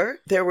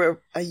harbor, there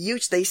were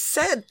they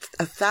said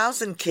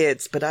 1,000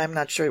 kids, but I'm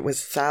not sure it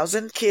was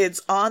 1,000 kids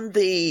on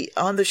the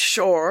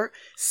shore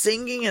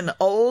singing an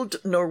old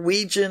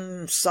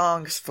Norwegian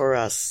songs for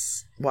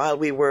us while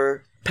we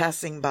were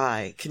passing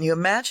by. Can you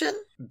imagine?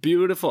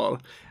 Beautiful.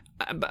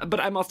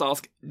 But I must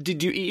ask,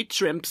 did you eat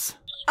shrimps?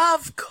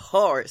 Of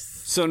course.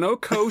 So no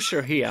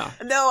kosher here.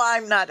 No,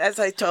 I'm not. As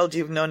I told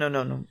you,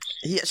 no.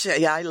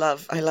 Yeah, I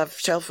love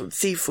shellfood,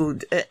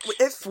 seafood.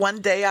 If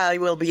one day I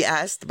will be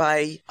asked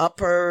by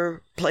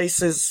upper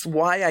places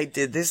why I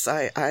did this,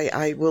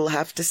 I will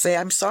have to say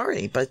I'm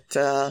sorry, but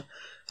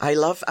I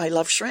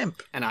love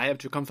shrimp. And I have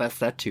to confess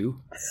that too.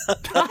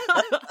 Of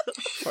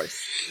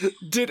course.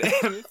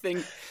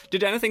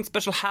 Did anything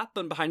special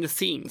happen behind the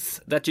scenes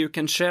that you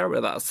can share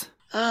with us?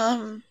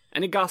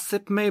 Any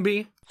gossip,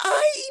 maybe?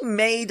 I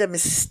made a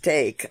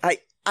mistake.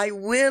 I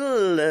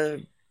will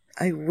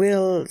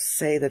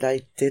say that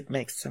I did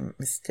make some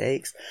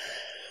mistakes.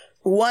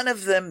 One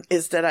of them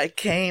is that I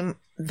came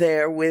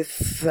there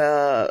with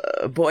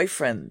a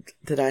boyfriend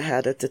that I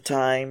had at the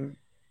time,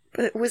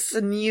 but it was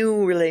a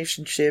new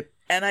relationship,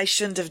 and I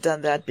shouldn't have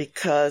done that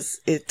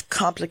because it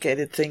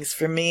complicated things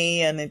for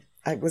me, and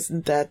I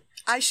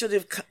should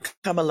have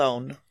come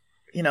alone.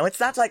 You know, it's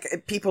not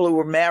like people who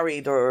were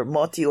married or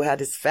Moti who had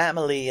his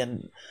family,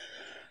 and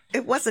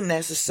it wasn't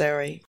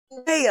necessary.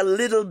 Hey, a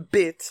little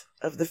bit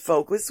of the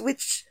focus,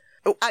 which,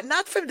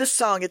 not from the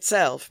song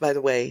itself, by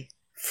the way,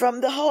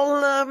 from the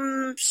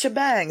whole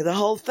shebang, the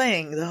whole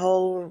thing,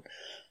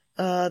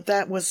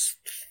 that was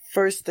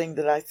first thing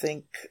that I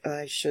think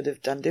I should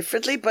have done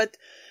differently. But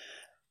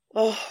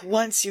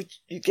once you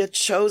get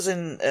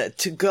chosen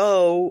to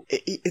go,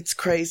 it's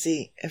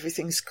crazy.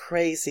 Everything's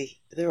crazy.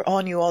 They're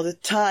on you all the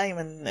time,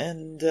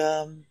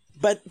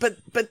 but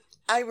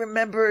I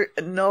remember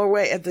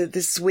Norway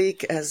this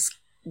week as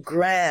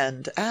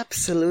grand,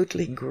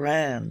 absolutely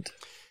grand.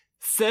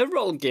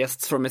 Several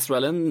guests from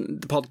Israel in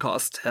the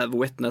podcast have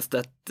witnessed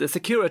that the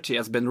security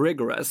has been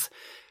rigorous,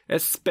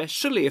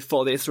 especially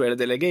for the Israeli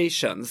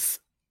delegations.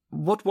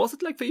 What was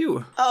it like for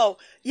you? Oh,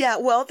 yeah,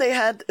 well, they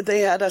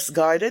had us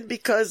guarded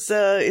because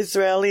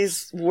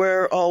Israelis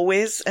were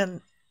always,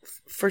 and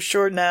for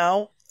sure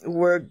now,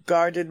 were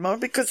guarded more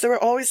because there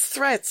were always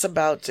threats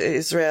about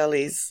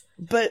Israelis.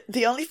 But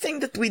the only thing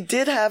that we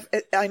did have,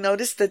 I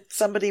noticed that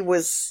somebody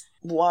was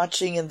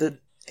watching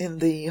in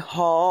the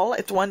hall.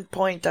 At one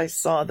point I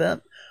saw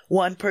them,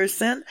 one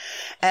person,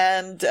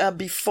 and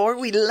before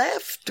we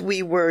left,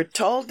 we were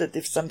told that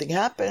if something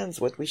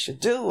happens, what we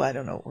should do, I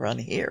don't know, run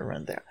here,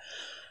 run there.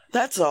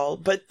 That's all.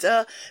 But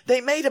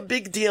they made a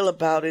big deal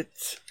about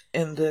it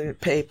in the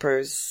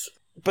papers.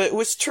 But it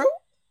was true.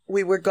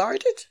 We were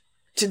guarded.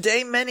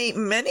 Today, many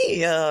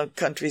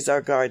countries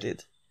are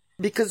guarded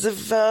because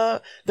of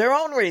their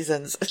own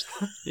reasons.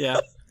 Yeah.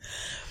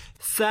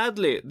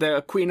 Sadly,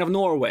 the Queen of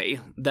Norway,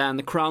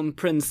 then Crown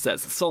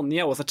Princess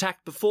Sonja, was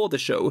attacked before the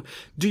show.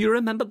 Do you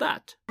remember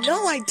that?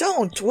 No, I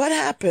don't. What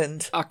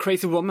happened? A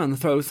crazy woman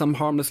threw some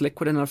harmless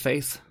liquid in her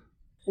face.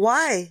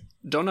 Why?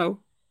 Don't know.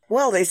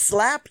 Well, they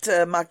slapped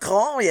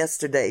Macron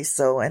yesterday,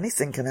 so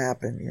anything can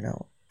happen, you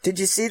know. Did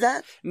you see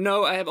that?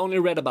 No, I have only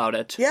read about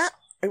it. Yeah,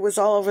 it was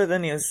all over the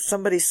news.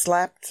 Somebody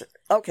slapped...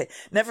 Okay,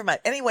 never mind.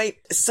 Anyway,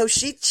 so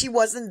she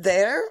wasn't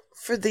there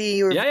for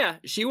the... Yeah,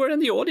 she were in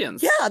the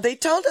audience. Yeah, they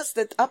told us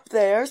that up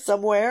there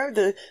somewhere,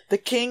 the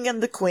king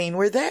and the queen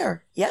were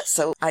there. Yeah,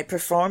 so I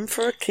performed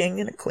for a king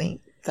and a queen.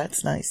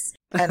 That's nice.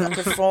 And I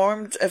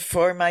performed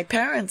for my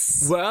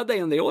parents. Were they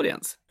in the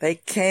audience? They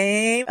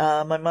came.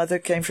 My mother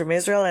came from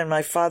Israel, and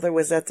my father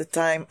was at the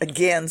time,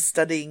 again,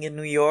 studying in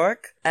New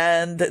York.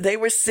 And they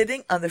were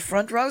sitting on the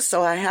front row,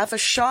 so I have a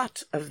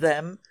shot of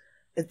them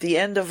at the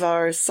end of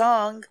our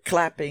song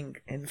clapping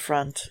in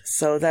front.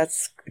 So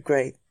that's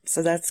great.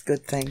 So that's a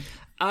good thing.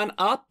 An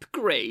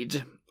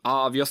upgrade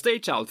of your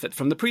stage outfit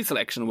from the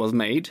pre-selection was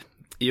made.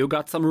 You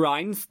got some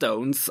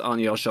rhinestones on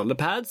your shoulder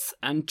pads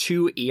and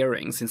 2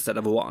 earrings instead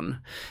of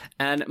 1.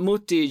 And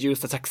Moti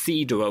used a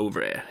tuxedo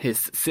over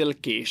his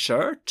silky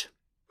shirt.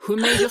 Who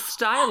made your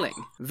styling?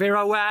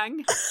 Vera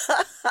Wang?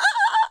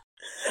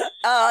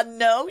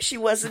 No, she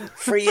wasn't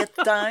free at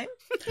the time.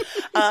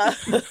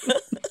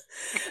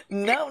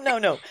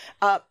 No.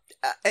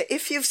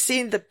 If you've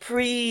seen the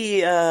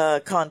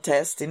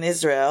pre-contest in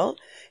Israel,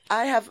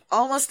 I have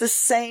almost the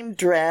same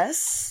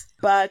dress,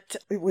 but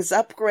it was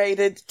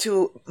upgraded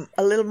to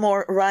a little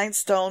more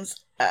rhinestones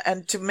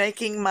and to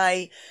making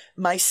my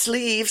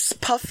sleeves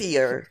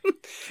puffier.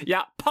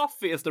 Yeah,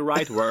 puffy is the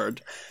right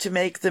word. To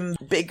make them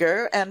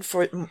bigger and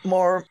for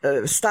more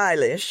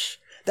stylish.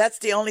 That's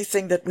the only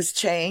thing that was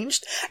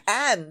changed.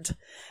 And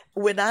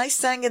when I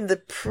sang in the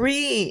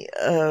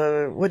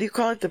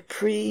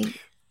pre-selection.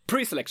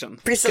 Pre-selection.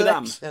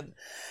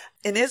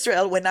 In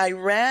Israel, when I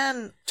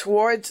ran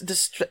towards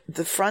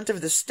the front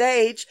of the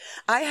stage,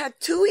 I had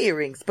 2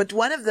 earrings, but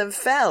one of them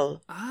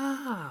fell.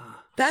 Ah.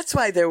 That's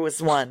why there was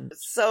one.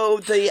 So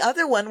the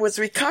other one was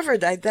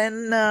recovered. I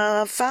then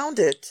found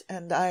it,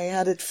 and I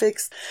had it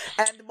fixed.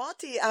 And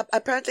Moti,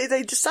 apparently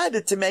they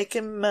decided to make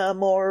him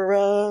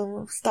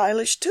more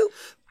stylish too.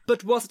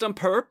 But was it on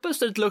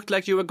purpose? It looked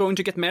like you were going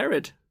to get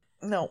married.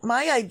 No,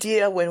 my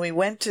idea when we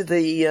went to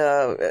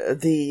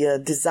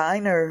the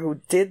designer who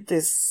did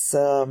this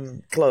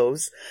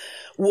clothes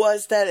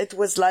was that it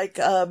was like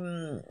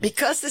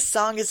because the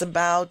song is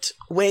about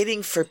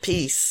waiting for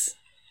peace,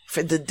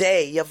 for the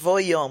day,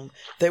 Yavo Yom.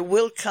 There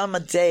will come a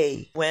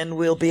day when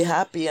we'll be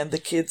happy and the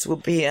kids will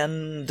be,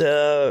 and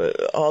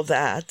all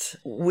that,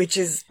 which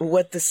is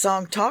what the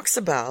song talks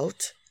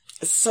about.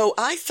 So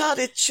I thought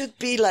it should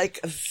be like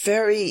a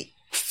very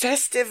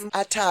festive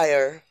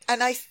attire.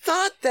 And I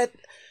thought that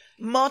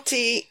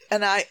Moti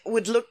and I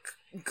would look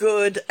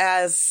good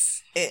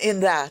as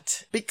in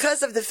that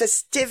because of the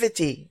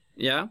festivity.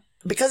 Yeah?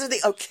 Because of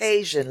the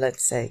occasion,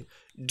 let's say.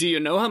 Do you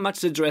know how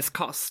much the dress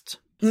cost?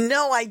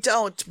 No, I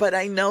don't, but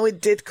I know it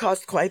did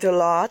cost quite a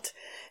lot.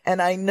 And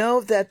I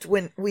know that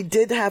when we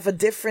did have a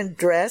different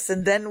dress,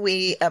 and then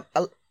we,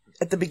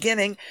 at the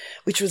beginning,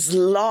 which was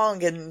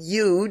long and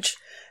huge,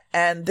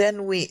 and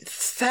then we,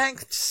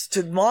 thanks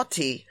to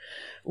Moti,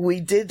 we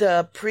did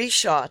a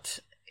pre-shot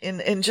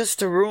in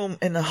just a room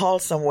in a hall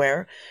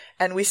somewhere,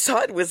 and we saw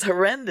it was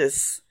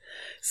horrendous.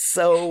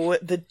 So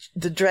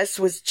the dress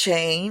was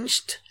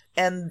changed.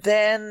 And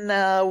then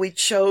we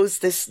chose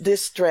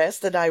this dress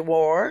that I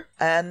wore.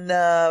 And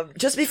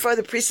just before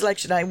the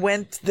pre-selection, I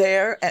went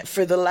there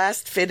for the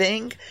last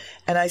fitting.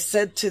 And I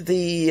said to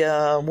the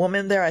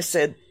woman there, I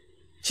said,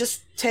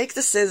 just take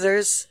the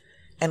scissors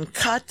and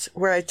cut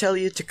where I tell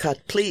you to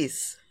cut,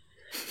 please.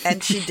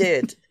 And she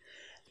did.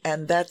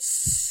 And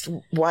that's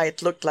why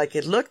it looked like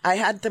it looked. I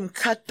had them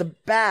cut the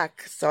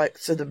back so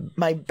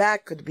my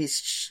back could be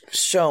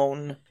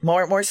shown,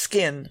 more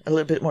skin, a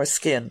little bit more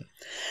skin.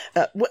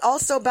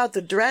 Also about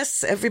the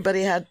dress,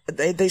 everybody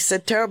they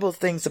said terrible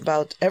things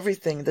about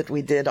everything that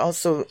we did.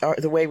 Also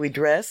the way we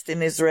dressed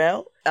in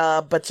Israel.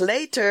 But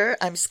later,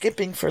 I'm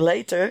skipping for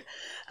later.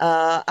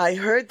 I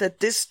heard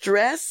that this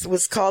dress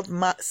was called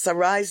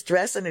Sarai's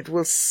dress, and it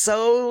was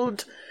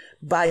sold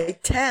by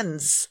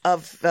tens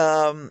of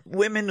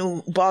women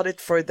who bought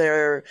it for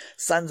their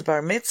son's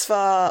bar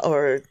mitzvah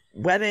or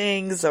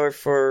weddings or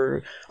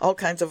for all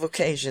kinds of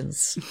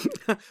occasions.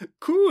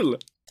 Cool.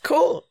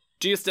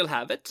 Do you still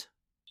have it?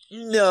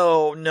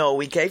 No,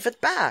 we gave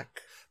it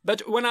back.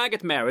 But when I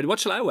get married, what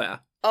shall I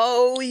wear?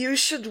 Oh, you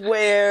should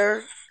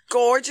wear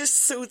gorgeous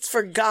suits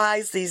for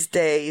guys these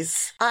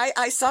days.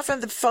 I saw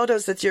from the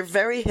photos that you're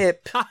very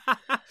hip.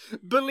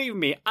 Believe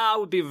me, I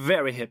would be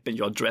very hip in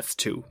your dress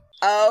too.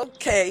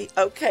 Okay.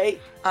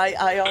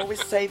 I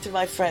always say to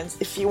my friends,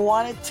 if you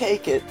want to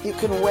take it, you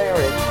can wear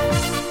it.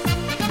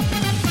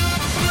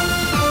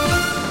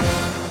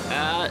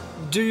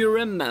 Do you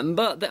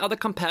remember the other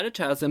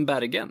competitors in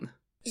Bergen?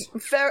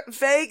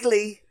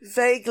 Vaguely.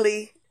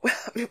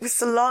 It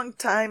was a long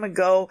time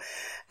ago.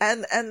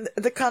 And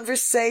the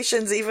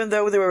conversations, even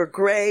though they were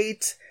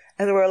great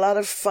and they were a lot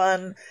of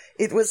fun,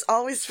 it was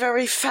always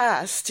very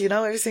fast. You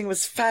know, everything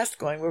was fast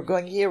going. We're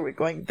going here, we're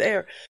going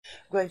there,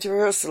 going to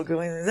rehearsal,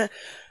 going there.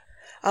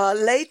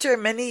 Later,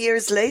 many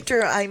years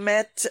later, I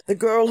met the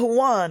girl who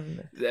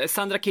won.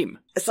 Sandra Kim.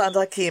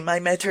 I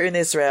met her in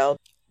Israel.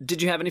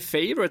 Did you have any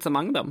favorites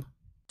among them?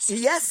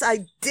 Yes,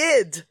 I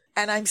did.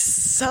 And I'm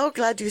so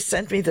glad you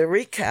sent me the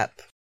recap.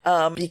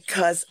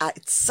 Because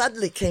it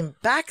suddenly came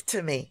back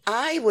to me.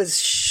 I was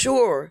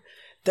sure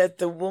that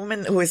the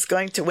woman who was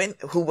going to win,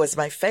 who was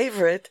my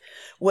favorite,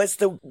 was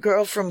the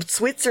girl from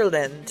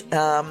Switzerland.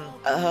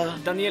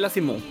 Daniela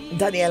Simon.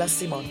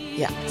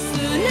 Yeah. Ce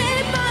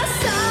n'est pas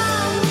ça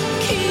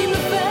qui me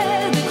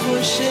fait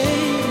décrocher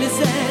les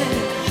ailes.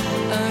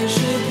 Un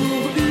jeu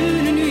pour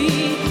une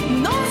nuit.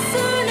 Non,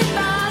 ce n'est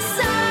pas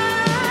ça.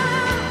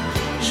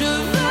 Je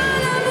veux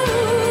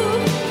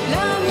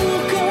l'amour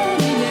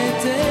comme il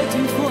était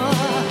une fois.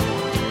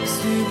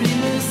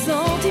 Sublime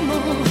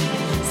sentiment.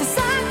 C'est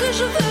ça que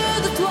je veux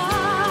de toi.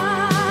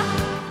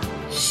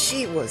 She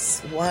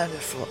was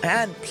wonderful,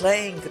 and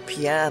playing the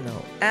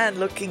piano, and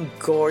looking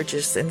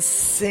gorgeous, and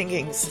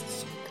singing.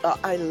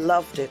 I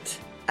loved it.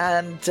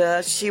 And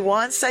she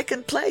won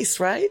second place,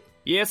 right?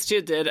 Yes,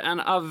 she did,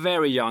 and a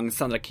very young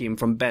Sandra Kim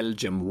from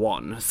Belgium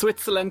won.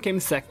 Switzerland came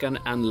second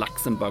and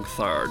Luxembourg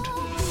third.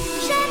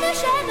 J'aime la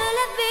vie. J'aime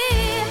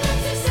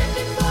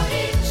la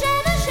vie.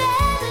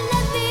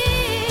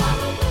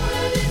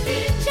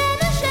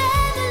 J'aime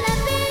la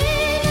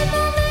vie. Ne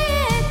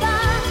m'oubliez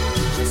pas.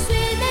 Je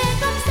suis née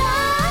comme ça.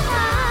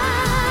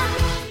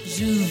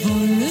 Je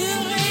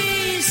volerai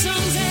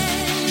sans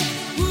elle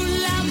pour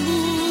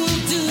l'amour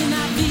de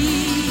ma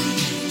vie.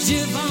 Je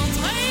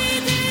vendrai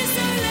des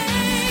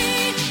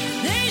soleils,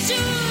 des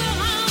jours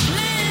en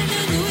pleine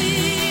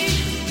nuit.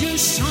 Je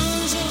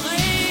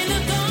changerai le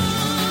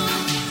temps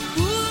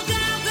pour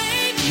garder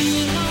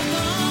plus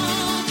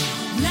longtemps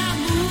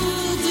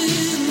l'amour de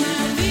ma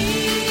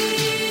vie.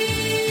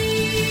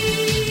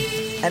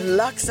 And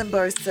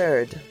Luxembourg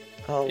third.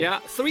 Oh, Yeah,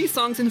 3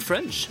 songs in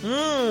French.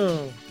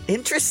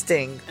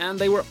 interesting. And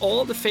they were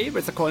all the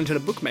favorites according to the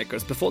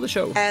bookmakers before the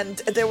show. And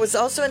there was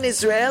also an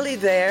Israeli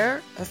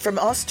there from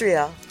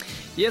Austria.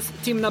 Yes,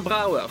 Timna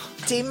Brauer.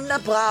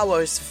 Timna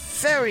Brauer is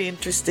very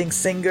interesting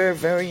singer,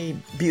 very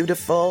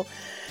beautiful.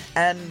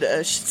 And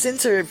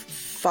since her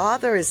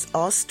father is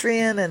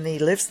Austrian and he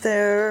lives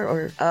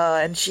there,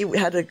 and she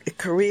had a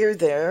career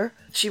there,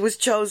 she was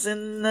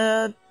chosen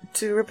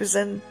to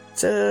represent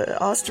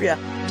Austria.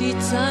 Die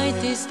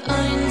Zeit ist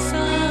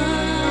einsam.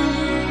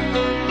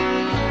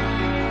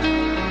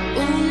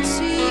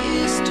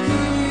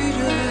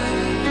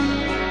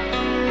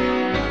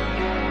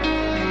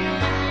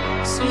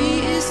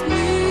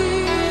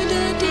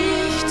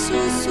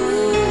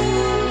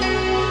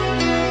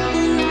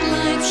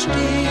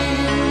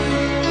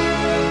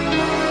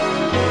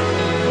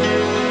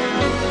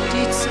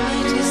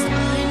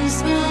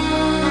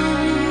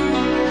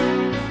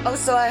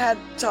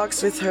 had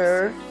talks with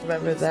her.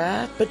 Remember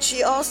that? But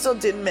she also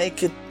didn't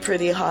make it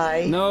pretty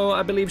high. No,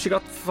 I believe she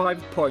got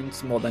 5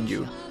 points more than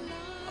you.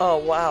 Oh,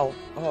 wow.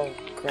 Oh,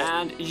 great.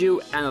 And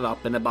you ended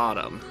up in the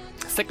bottom.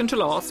 Second to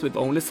last with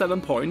only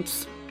 7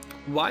 points.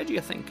 Why do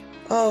you think?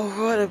 Oh,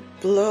 what a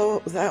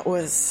blow that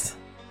was.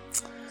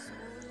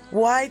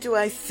 Why do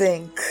I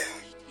think?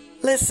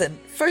 Listen,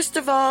 first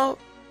of all,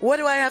 what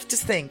do I have to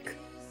think?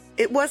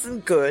 It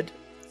wasn't good,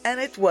 and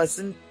it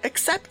wasn't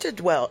accepted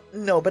well.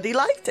 Nobody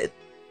liked it.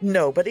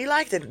 Nobody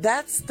liked it.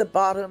 That's the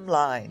bottom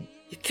line.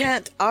 You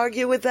can't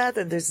argue with that,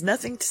 and there's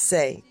nothing to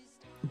say.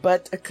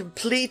 But a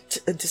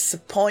complete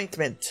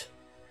disappointment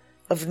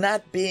of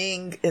not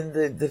being in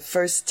the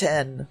first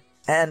 10.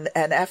 And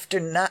after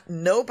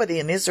nobody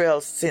in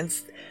Israel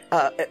since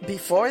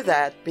before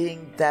that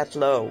being that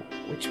low,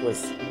 which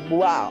was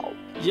wow.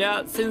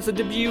 Yeah, since the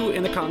debut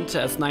in the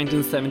contest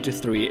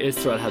 1973,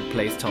 Israel had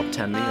placed top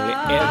 10 nearly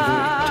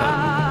every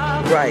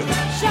time. Right.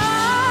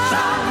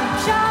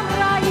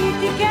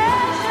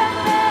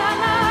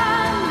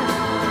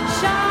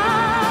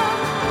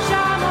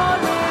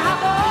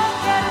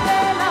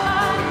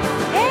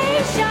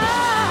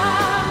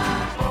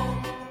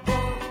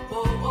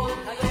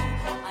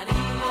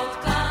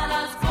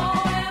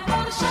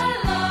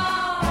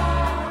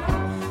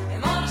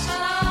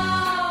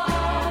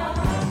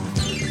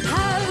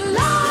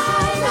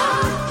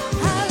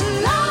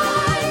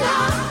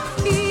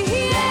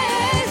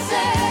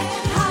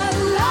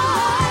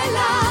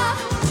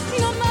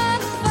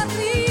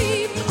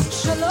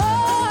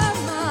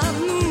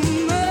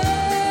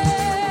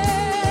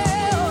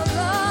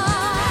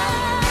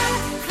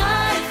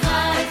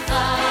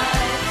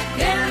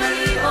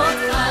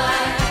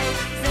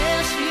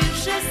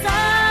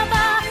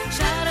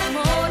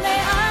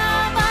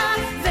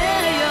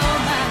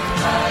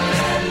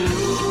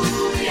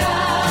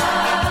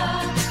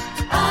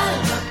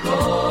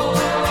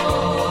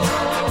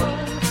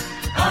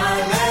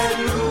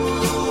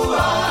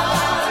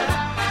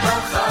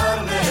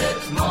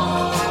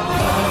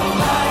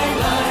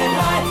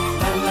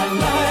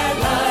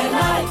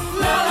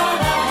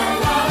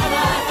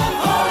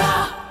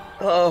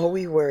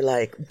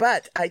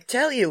 But I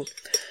tell you,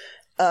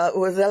 there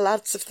are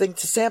lots of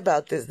things to say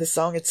about the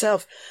song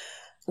itself.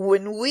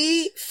 When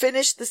we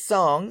finished the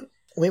song,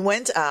 we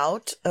went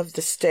out of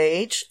the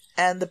stage,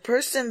 and the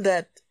person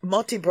that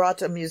Moti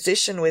brought a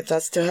musician with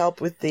us to help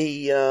with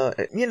the,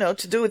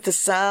 to do with the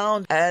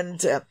sound.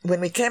 And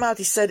when we came out,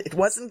 he said it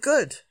wasn't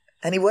good.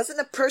 And he wasn't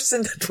a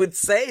person that would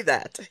say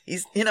that.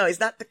 He's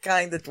not the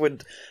kind that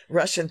would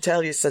rush and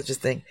tell you such a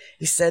thing.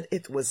 He said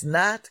it was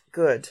not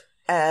good.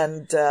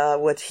 And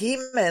what he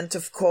meant,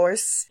 of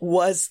course,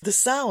 was the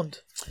sound.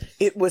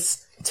 It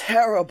was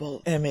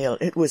terrible, Emil.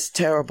 It was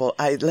terrible.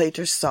 I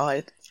later saw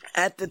it.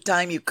 At the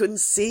time, you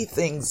couldn't see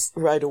things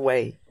right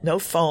away. No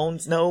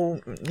phones, no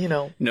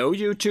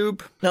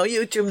YouTube. No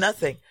YouTube,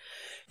 nothing.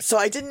 So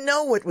I didn't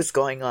know what was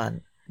going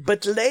on.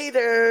 But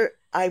later,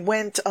 I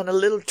went on a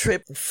little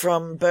trip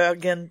from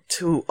Bergen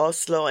to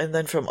Oslo, and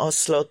then from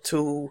Oslo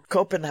to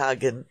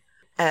Copenhagen.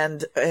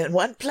 And in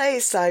one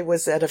place, I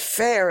was at a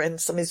fair,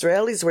 and some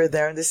Israelis were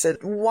there, and they said,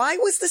 "Why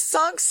was the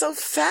song so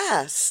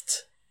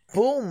fast?"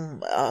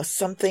 Boom!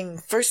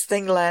 First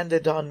thing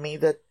landed on me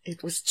that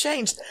it was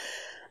changed.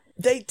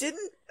 They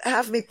didn't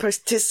have me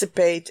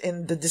participate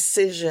in the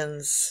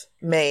decisions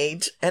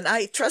made, and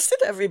I trusted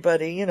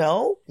everybody,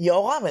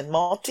 Yoram and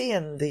Moti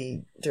and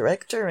the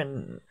director,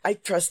 and I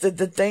trusted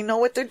that they know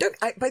what they're doing.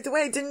 By the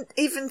way, I didn't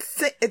even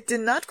think, it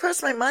did not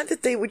cross my mind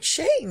that they would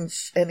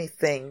change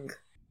anything.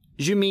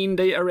 You mean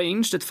they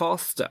arranged it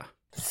faster?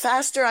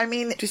 Faster, I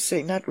mean to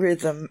say, not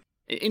rhythm.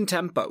 In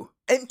tempo.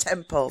 In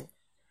tempo.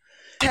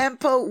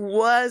 Tempo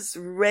was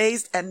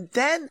raised, and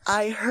then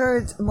I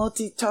heard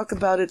Moti talk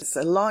about it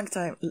a long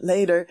time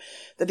later,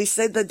 that he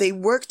said that they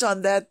worked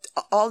on that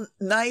all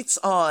nights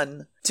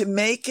on to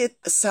make it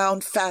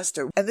sound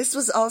faster. And this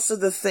was also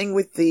the thing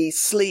with the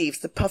sleeves,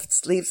 the puffed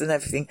sleeves and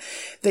everything.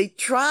 They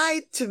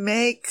thought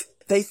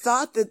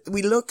that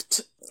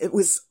it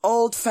was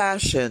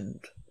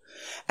old-fashioned.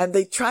 And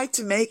they tried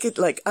to make it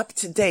like up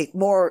to date,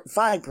 more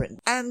vibrant.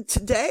 And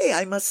today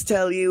I must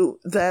tell you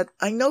that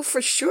I know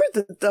for sure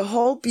that the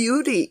whole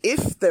beauty,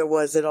 if there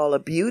was at all a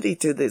beauty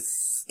to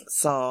this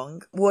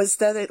song, was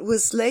that it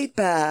was laid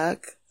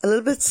back, a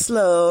little bit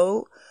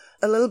slow,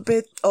 a little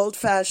bit old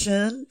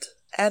fashioned,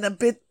 and a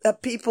bit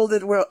of people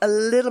that were a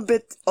little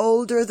bit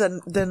older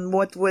than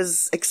what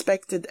was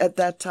expected at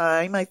that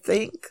time, I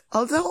think.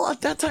 Although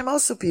at that time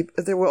also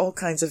there were all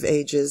kinds of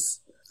ages.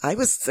 I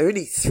was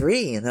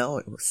 33, it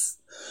was,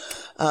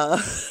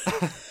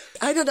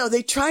 I don't know,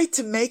 they tried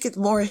to make it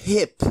more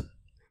hip.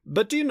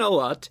 But do you know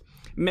what?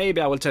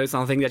 Maybe I will tell you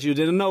something that you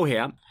didn't know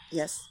here.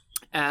 Yes.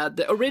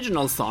 The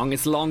original song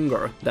is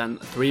longer than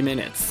 3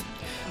 minutes.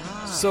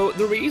 So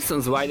the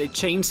reasons why they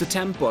changed the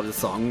tempo of the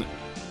song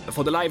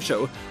for the live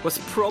show was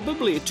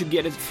probably to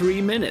get it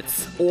 3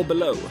 minutes or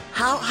below.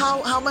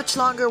 How much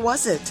longer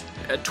was it?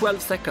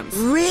 12 seconds.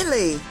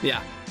 Really?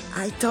 Yeah.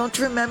 I don't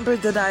remember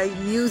that I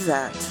knew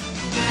that.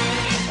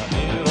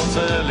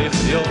 רוצה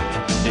לחיות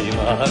עם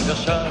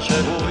ההרגשה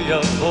שהוא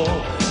יבוא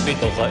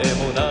מתוך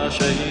האמונה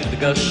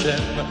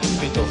שיתגשם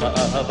מתוך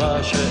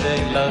האהבה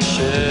שאין לה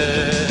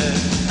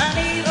שם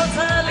אני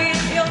רוצה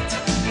לחיות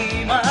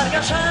עם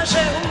ההרגשה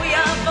שהוא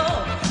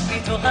יבוא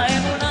מתוך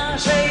האמונה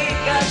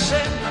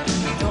שיתגשם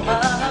מתוך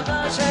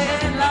האהבה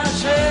שאין לה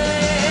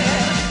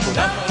שם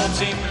כולנו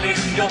רוצים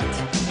לחיות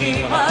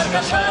עם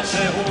ההרגשה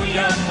שהוא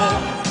יבוא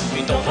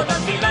מתוך אותה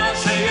תפילה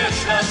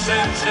שיש לה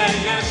שם,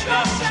 שיש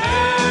לה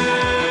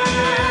שם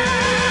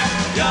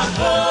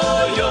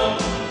יבוא יום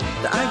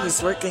I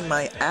was working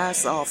my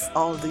ass off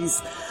all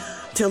these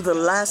till the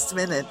last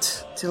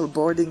minute, till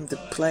boarding the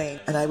plane,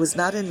 and I was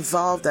not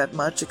involved that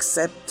much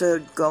except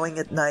going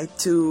at night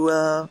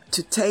to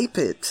tape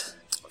it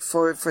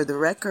for the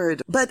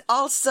record. But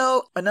also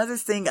another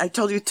thing, I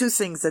told you two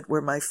things that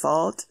were my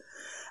fault,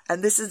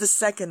 and this is the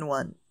second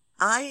one.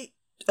 I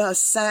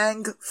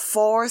sang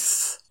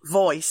fourth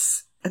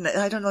voice, and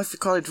I don't know if you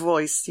call it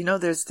voice. You know,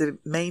 there's the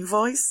main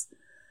voice,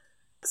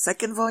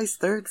 second voice,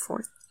 third,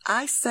 fourth.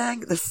 I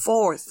sang the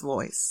fourth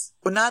voice.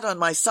 Well, not on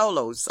my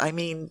solos. I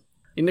mean...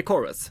 In the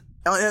chorus.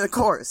 Oh, in the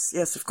chorus.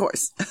 Yes, of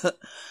course.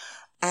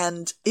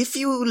 And if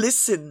you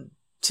listen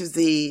to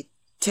the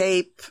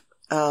tape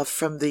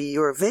from the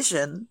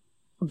Eurovision,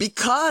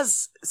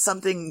 because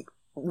something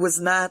was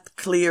not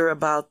clear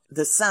about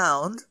the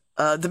sound,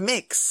 the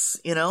mix,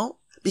 you know,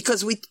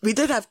 because we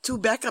did have two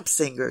backup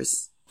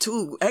singers,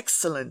 two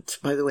excellent,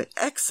 by the way,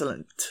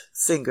 excellent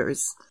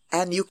singers.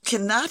 And you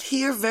cannot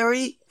hear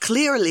very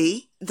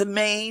clearly the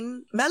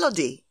main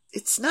melody.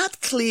 It's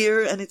not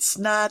clear and it's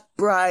not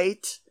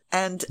bright.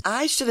 And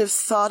I should have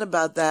thought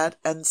about that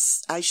and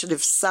I should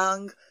have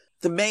sung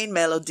the main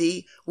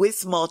melody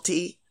with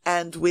Moti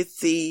and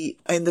with the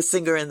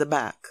singer in the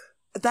back.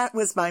 That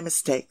was my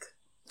mistake.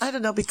 I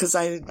don't know, because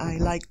I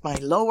like my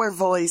lower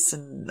voice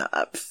and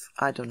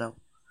I don't know.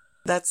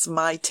 That's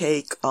my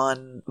take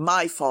on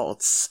my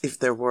faults, if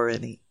there were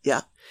any.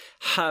 Yeah.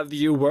 Have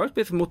you worked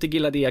with Moti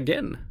Giladi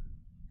again?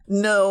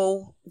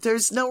 No,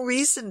 there's no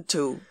reason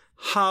to.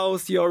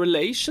 How's your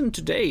relation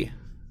today?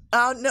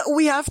 No,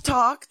 we have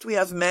talked, we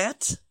have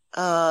met.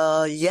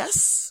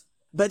 Yes.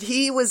 But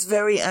he was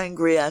very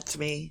angry at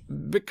me.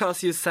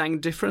 Because you sang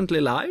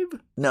differently live?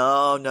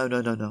 No.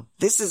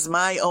 This is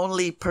my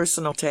only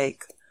personal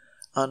take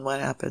on what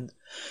happened.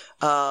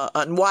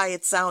 On why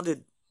it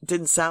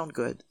didn't sound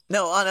good.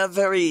 No, on a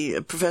very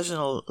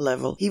professional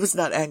level. He was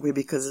not angry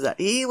because of that.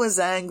 He was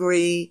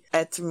angry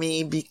at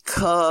me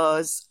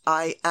because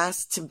I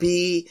asked to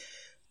be,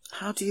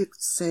 how do you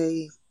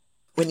say,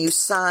 when you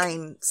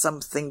sign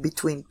something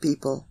between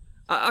people?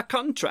 A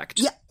contract?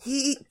 Yeah,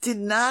 he did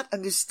not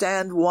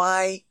understand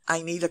why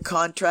I need a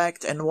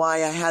contract and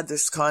why I had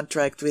this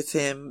contract with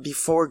him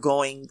before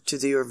going to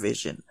the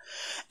Eurovision.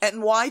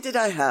 And why did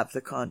I have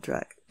the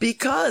contract?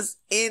 Because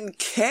in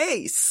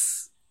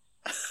case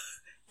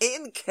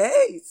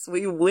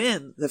we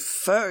win the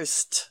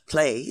first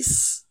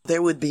place,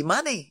 there would be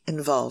money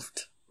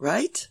involved,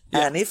 right?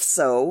 Yeah. And if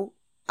so,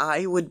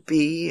 I would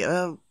be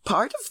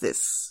part of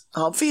this,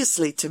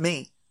 obviously, to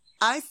me.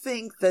 I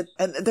think that,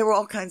 and there were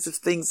all kinds of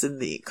things in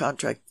the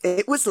contract.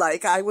 It was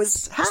like I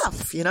was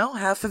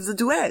half of the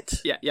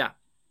duet. Yeah.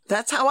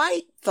 That's how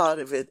I thought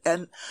of it.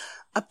 And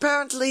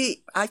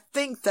apparently, I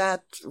think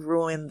that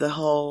ruined the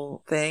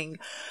whole thing.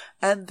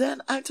 And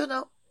then, I don't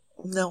know.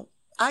 No.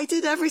 I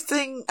did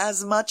everything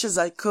as much as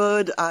I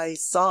could. I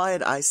saw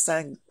it. I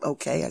sang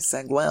okay. I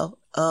sang well.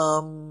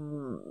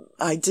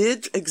 I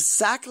did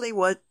exactly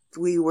what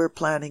we were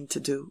planning to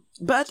do.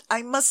 But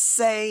I must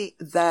say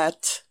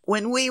that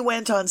when we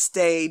went on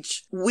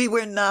stage, we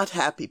were not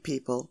happy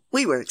people.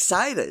 We were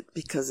excited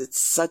because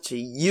it's such a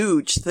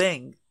huge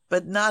thing,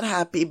 but not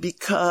happy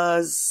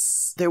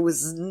because there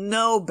was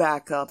no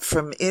backup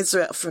from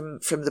Israel, from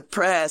the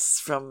press,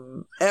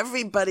 from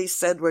everybody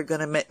said we're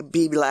going to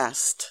be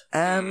last.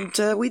 And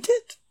we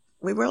did.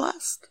 We were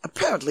last.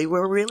 Apparently, we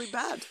were really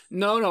bad.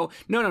 No.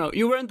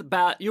 You weren't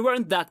bad. You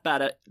weren't that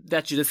bad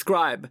that you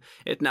describe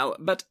it now.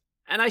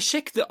 And I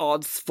checked the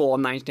odds for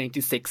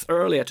 1986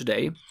 earlier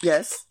today.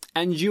 Yes.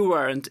 And you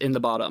weren't in the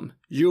bottom.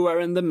 You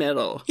were in the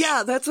middle.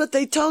 Yeah, that's what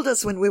they told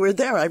us when we were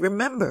there. I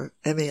remember,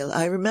 Emil.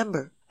 I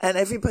remember. And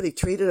everybody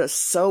treated us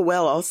so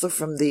well, also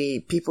from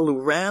the people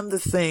who ran the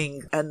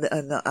thing. And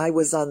I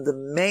was on the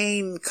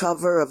main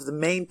cover of the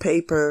main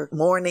paper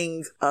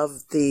morning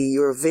of the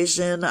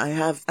Eurovision. I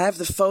have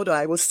the photo.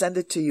 I will send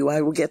it to you.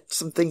 I will get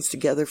some things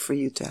together for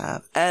you to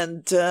have.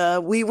 And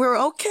we were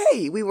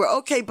okay.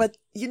 But,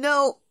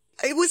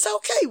 it was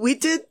okay. We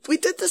did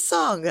the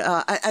song.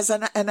 As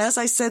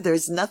I said,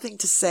 there's nothing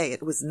to say.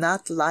 It was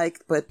not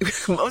liked, but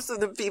most of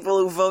the people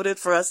who voted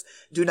for us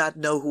do not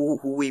know who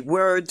we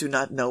were, do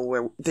not know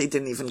where, they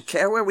didn't even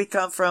care where we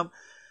come from.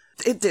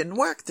 It didn't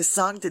work. The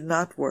song did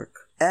not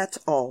work at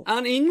all.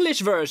 An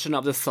English version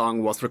of the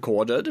song was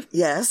recorded.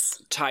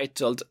 Yes.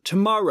 Titled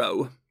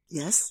Tomorrow.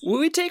 Yes. Will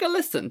we take a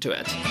listen to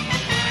it?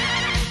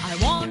 I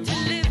want to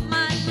live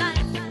my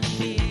life,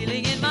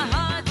 feeling in my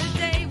heart the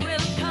day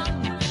will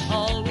come.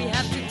 All we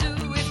have to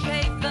do is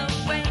pave the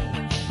way.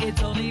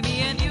 It's only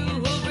me and you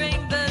who'll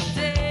bring the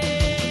day.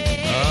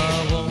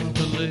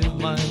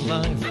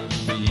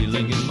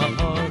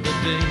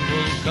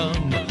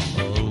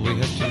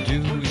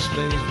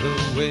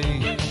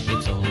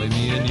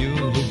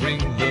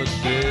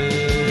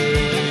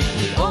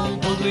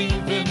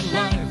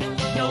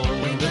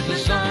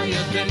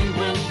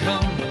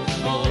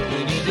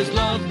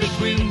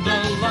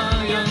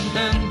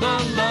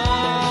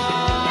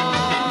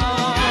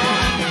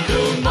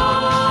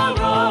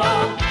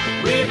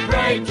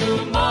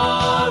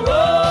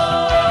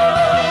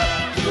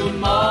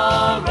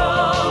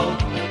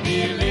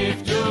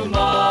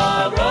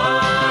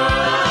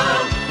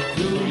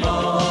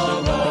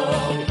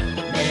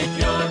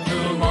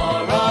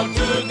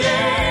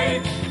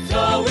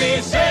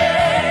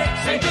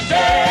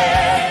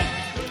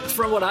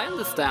 From what I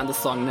understand, the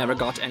song never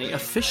got any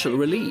official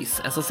release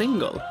as a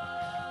single.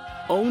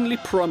 Only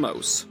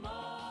promos.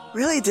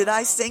 Really? Did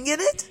I sing in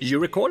it? You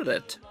recorded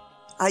it.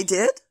 I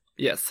did?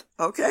 Yes.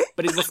 Okay.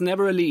 But it was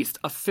never released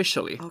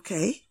officially.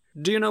 Okay.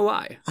 Do you know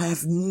why? I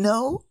have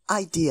no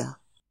idea.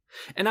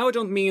 And now I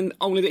don't mean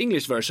only the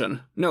English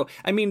version. No,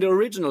 I mean the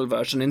original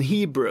version in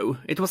Hebrew.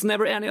 It was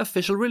never any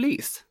official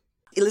release.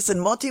 Listen,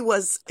 Moti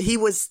was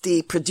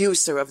the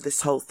producer of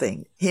this whole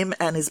thing. Him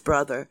and his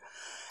brother.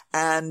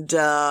 And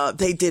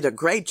they did a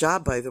great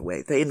job, by the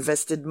way. They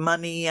invested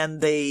money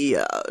and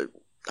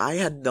I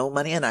had no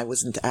money and I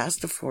wasn't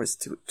asked, of course,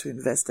 to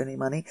invest any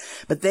money.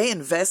 But they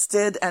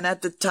invested, and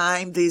at the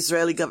time, the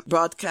Israeli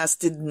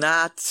broadcast did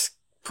not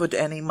put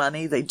any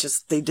money. They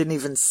didn't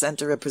even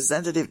send a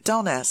representative.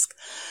 Don't ask.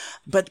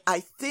 But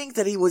I think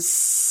that he was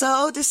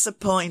so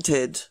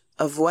disappointed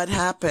of what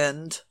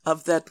happened,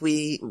 of that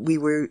we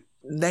were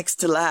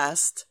next to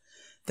last,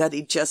 that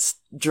he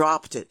just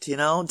dropped it,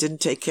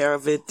 didn't take care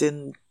of it,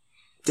 didn't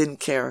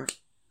care.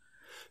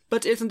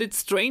 But isn't it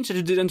strange that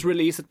you didn't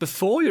release it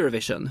before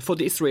Eurovision for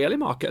the Israeli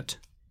market?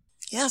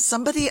 Yeah,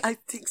 I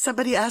think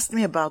somebody asked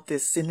me about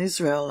this in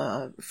Israel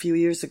a few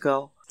years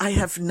ago. I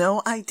have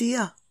no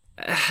idea.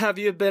 Have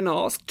you been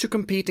asked to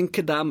compete in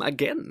Kedam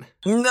again?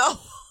 No.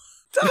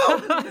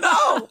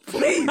 No,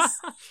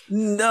 please.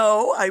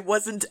 No, I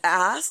wasn't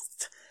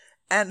asked.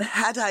 And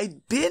had I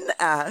been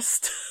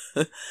asked,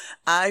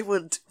 I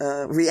would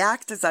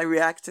react as I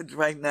reacted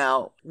right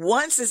now.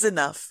 Once is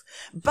enough.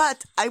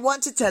 But I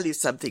want to tell you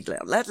something,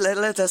 Leo. Let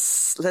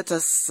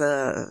us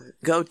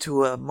go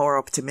to a more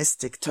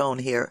optimistic tone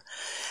here.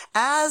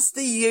 As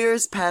the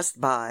years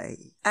passed by,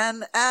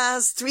 and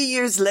as 3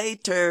 years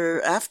later,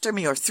 after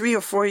me, or 3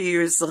 or 4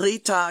 years,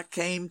 Rita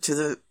came to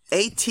the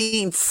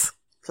 18th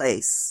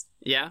place.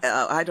 Yeah.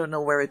 I don't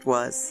know where it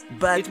was,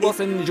 but it was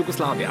in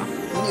Yugoslavia.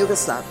 In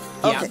Yugoslavia.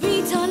 Yeah.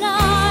 Okay.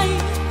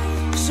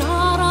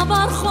 שרה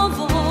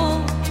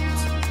ברחובות,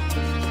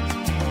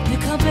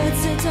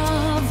 מקבצת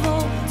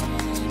אהבות,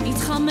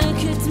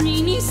 מתחמקת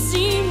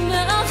מניסים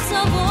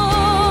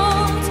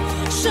ואכזבות.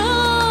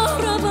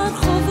 שרה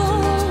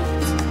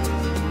ברחובות,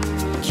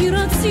 כי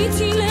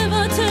רציתי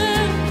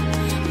לוותר,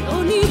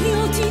 לא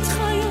להיות איתך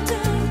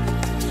יותר,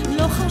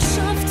 לא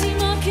חשבתי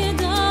מה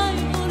כדאי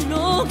או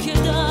לא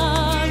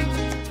כדאי.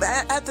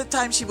 At the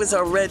time, she was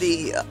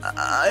already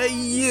a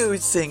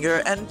huge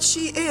singer, and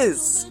she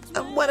is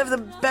one of the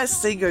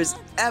best singers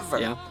ever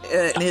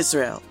in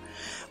Israel.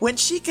 When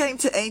she came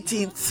to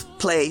 18th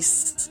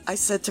place, I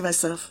said to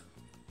myself,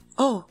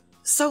 oh,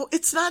 so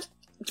it's not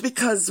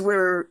because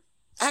we're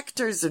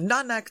actors or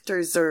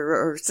non-actors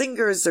or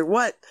singers or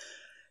what.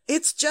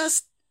 It's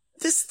just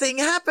this thing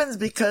happens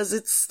because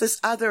it's this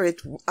either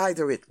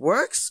it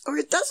works or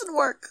it doesn't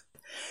work.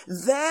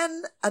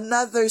 Then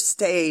another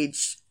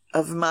stage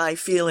of my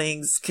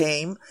feelings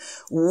came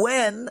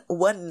when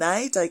one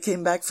night I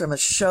came back from a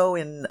show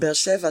in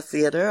Beersheva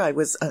Theater. I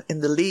was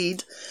in the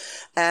lead,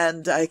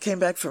 and I came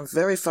back from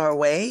very far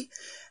away.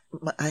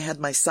 I had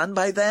my son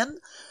by then.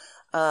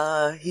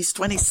 He's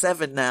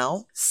 27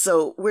 now.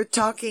 So we're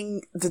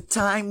talking the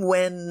time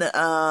when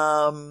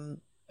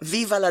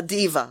Viva la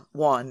Diva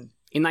won.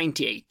 In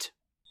 98.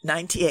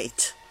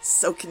 98.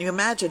 So can you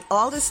imagine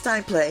all this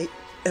time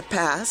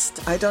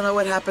passed. I don't know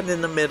what happened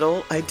in the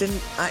middle. I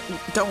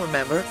don't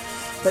remember.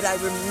 But I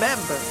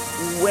remember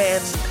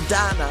when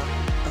Dana,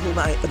 whom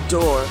I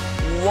adore,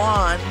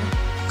 won,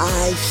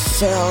 I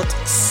felt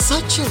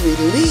such a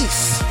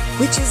relief,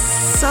 which is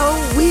so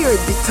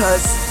weird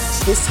because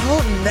this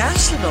whole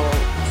national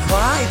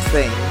pride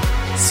thing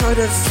sort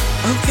of,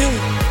 okay,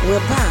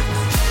 we're back.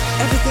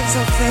 Everything's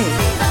okay.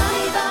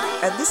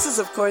 And this is,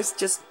 of course,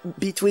 just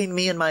between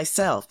me and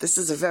myself. This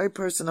is a very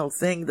personal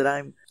thing that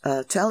I'm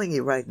telling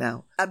you right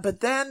now. But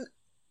then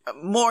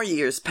more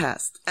years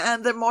passed.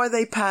 And the more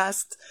they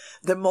passed,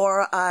 the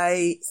more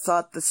I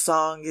thought the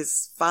song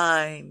is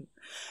fine.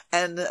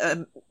 And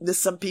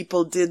some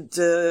people did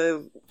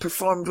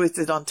performed with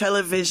it on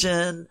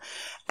television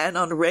and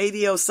on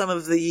radio. Some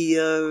of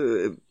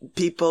the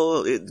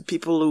people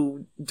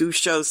who do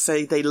shows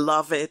say they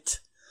love it.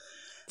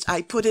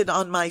 I put it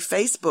on my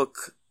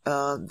Facebook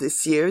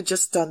this year,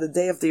 just on the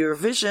day of the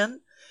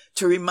Eurovision,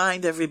 to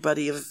remind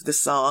everybody of the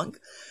song.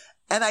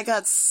 And I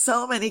got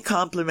so many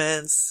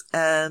compliments,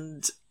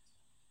 and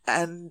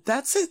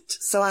that's it.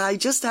 So I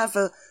just have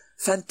a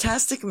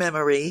fantastic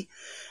memory,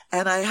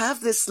 and I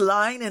have this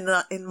line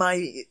in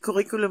my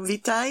curriculum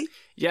vitae.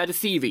 Yeah, the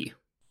CV.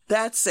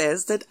 That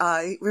says that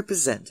I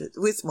represented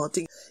with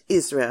Moti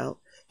Israel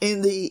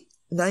in the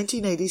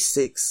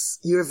 1986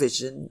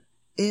 Eurovision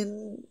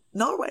in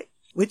Norway,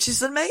 which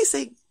is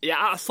amazing. Yeah,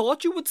 I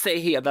thought you would say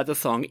here that the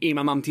song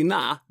Ima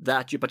Mamtina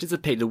that you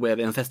participated with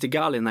in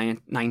Festival in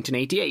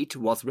 1988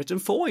 was written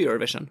for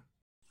Eurovision.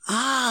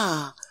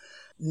 Ah,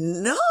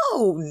 no.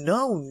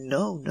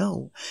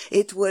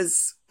 It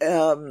was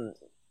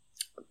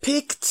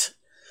picked.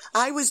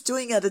 I was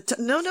doing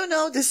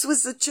no. This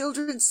was a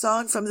children's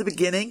song from the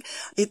beginning.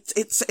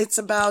 It's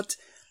about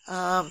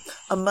a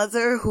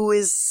mother who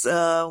is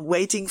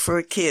waiting for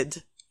a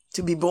kid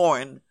to be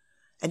born.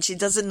 and she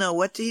doesn't know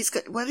what he's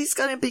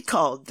going to be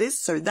called,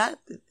 this or that.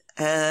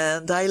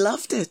 And I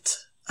loved it.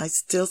 I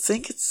still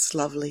think it's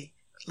lovely.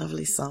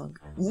 Lovely song.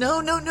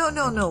 No.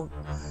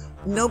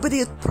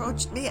 Nobody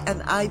approached me,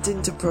 and I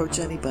didn't approach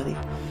anybody.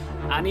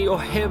 Annie, you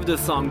have the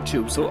song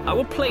too, so I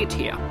will play it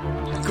here.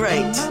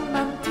 Great.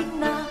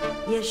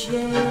 יש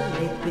ילד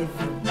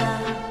בביתנה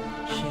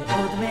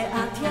שעוד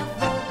מעט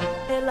יבוא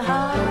אל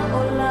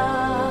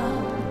העולם.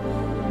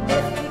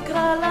 איך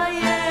תקרא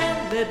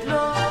לילד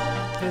לא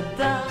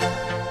תדע,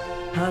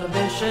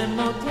 הרבה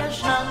שמות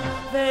ישנם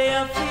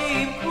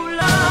ויפים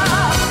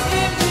כולם.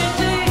 עם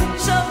ג'ינג'י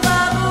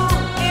שפרו,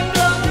 עם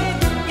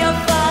בלונדית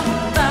יפה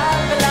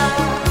בלבלה,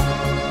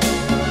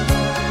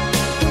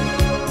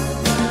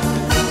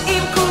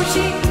 עם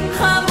כושי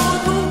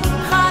חמוד הוא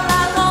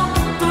חללו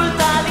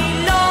טולטלי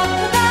לא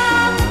תדע.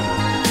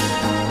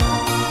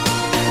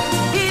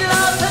 היא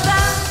לא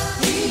תדע,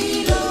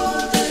 היא לא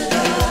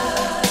תדע,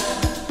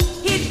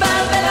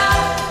 התבלבלה,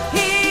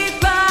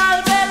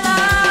 התבלבלה.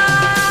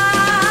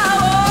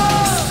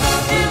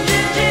 עם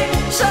ג'ינג'י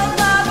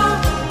שפרו,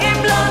 עם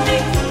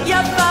בלונדית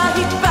יפה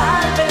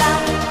התבלבלה,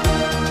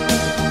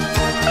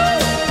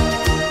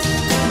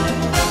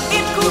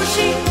 עם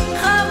כושי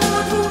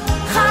חמוד הוא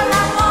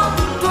חללו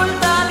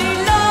טולטלי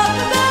לא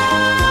תדע.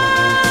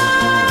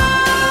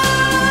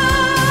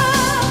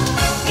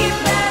 עם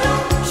בלו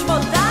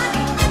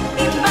שמותני,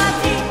 עם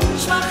בתי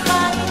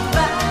שמחה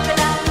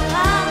התבלבלה,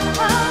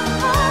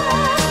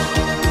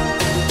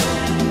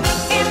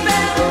 עם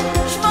בלו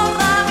שמו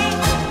רמי,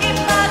 עם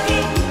בתי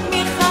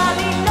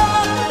מיכלי לא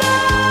תדע.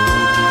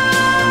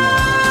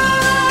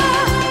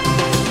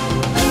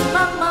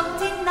 אמא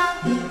ממתינה.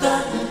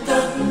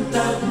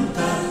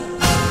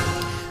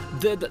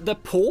 Did the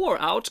poor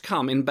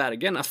outcome in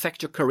Bergen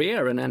affect your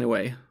career in any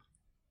way?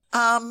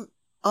 On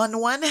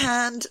one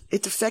hand,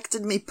 it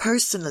affected me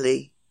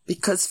personally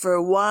because for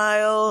a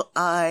while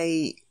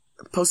I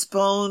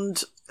postponed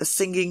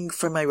singing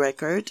for my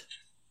record.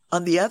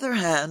 On the other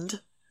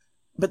hand,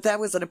 but that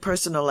was on a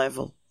personal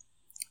level.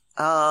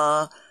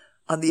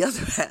 On the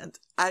other hand,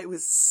 I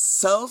was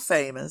so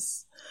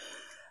famous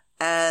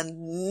and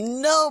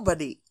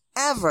nobody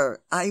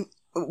ever,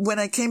 when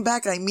I came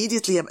back, I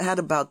immediately had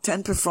about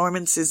 10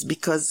 performances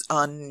because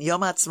on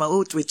Yom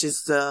HaAtzmaut, which is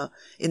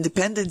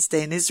Independence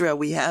Day in Israel,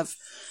 we have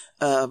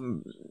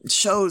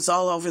shows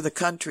all over the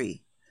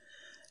country.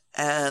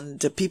 And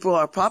people who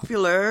are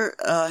popular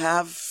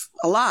have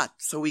a lot.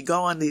 So we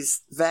go on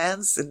these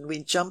vans and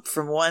we jump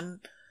from one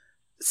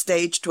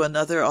stage to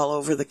another all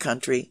over the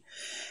country.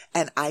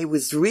 And I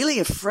was really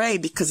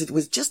afraid because it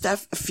was just a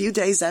few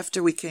days after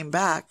we came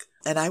back.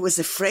 And I was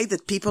afraid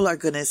that people are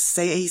going to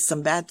say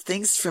some bad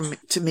things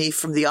to me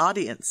from the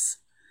audience.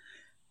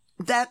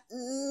 That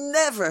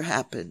never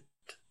happened.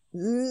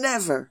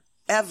 Never,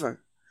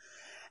 ever.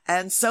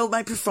 And so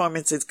my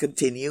performances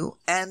continue.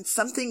 And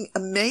something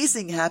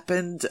amazing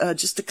happened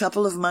just a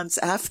couple of months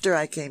after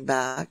I came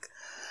back.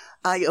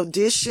 I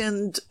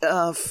auditioned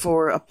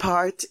for a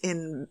part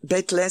in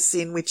Beit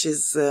Lesin, which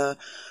is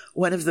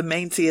one of the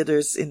main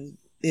theaters in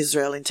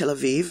Israel, in Tel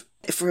Aviv,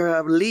 for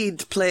a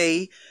lead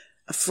play,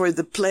 for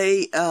the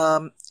play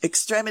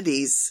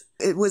Extremities.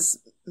 It was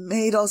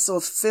made also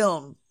a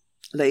film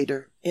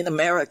later in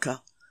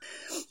America.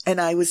 And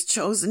I was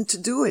chosen to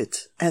do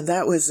it. And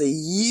that was a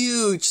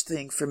huge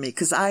thing for me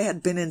because I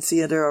had been in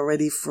theater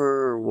already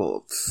for,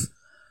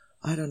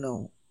 I don't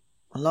know,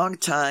 a long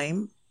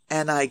time.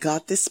 And I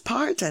got this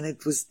part and it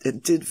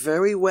did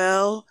very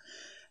well.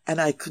 And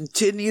I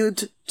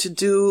continued to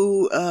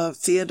do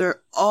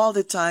theater all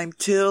the time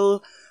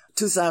till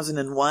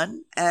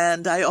 2001.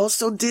 And I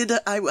also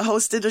I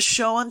hosted a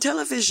show on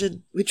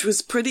television, which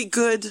was pretty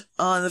good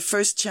on the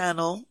first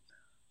channel.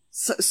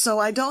 So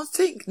I don't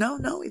think, no,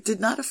 it did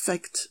not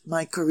affect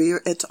my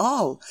career at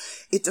all.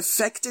 It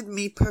affected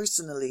me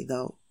personally,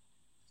 though.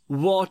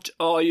 What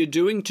are you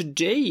doing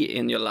today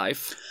in your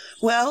life?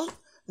 Well,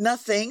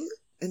 nothing.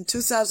 In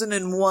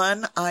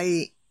 2001,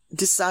 I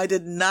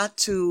decided not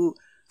to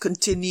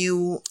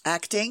continue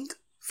acting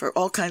for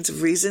all kinds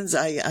of reasons.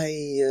 I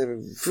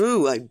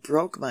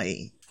broke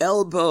my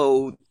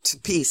elbow to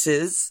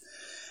pieces.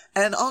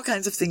 And all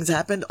kinds of things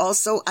happened.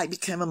 Also, I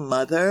became a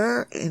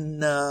mother in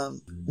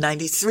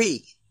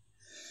 93.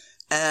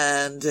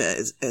 And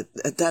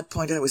at that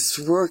point, I was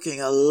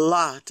working a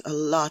lot.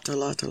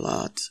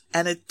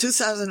 And in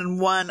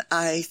 2001,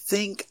 I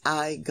think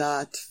I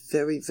got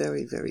very,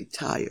 very, very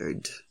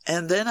tired.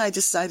 And then I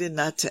decided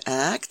not to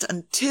act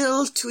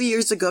until 2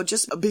 years ago,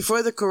 just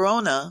before the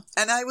corona.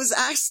 And I was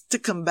asked to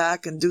come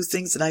back and do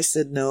things, and I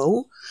said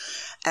no.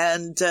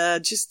 And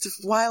just a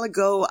while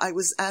ago, I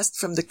was asked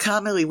from the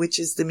Kameri, which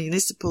is the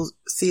municipal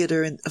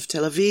theater of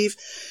Tel Aviv,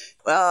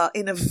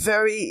 in a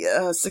very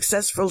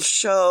successful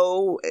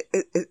show.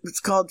 It's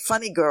called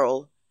Funny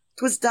Girl.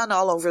 It was done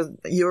all over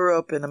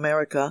Europe and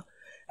America.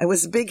 It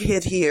was a big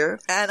hit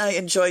here, and I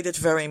enjoyed it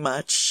very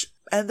much.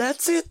 And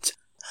that's it.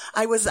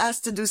 I was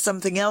asked to do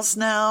something else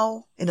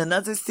now in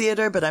another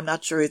theater, but I'm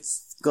not sure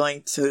it's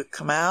going to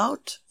come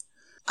out.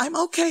 I'm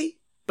okay.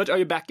 But are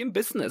you back in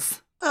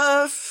business?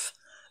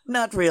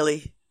 Not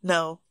really.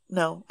 No,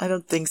 I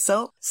don't think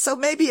so. So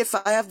maybe if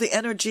I have the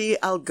energy,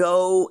 I'll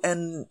go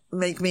and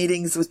make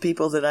meetings with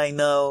people that I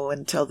know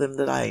and tell them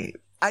that I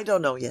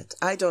don't know yet.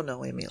 I don't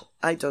know, Emil.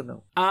 I don't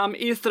know. עם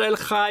ישראל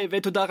חי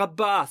ותודה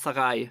רבה,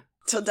 שרי.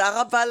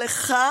 תודה רבה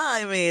לך,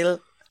 אמיל.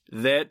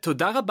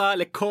 ותודה רבה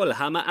לכל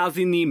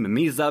המאזינים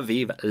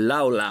מסביב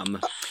לעולם.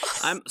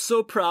 I'm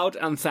so proud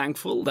and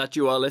thankful that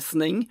you are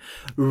listening,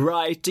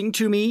 writing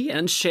to me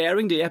and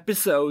sharing the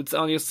episodes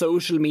on your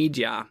social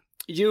media.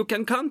 You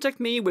can contact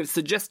me with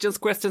suggestions,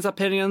 questions,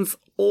 opinions,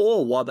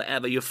 or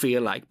whatever you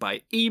feel like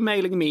by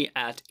emailing me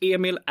at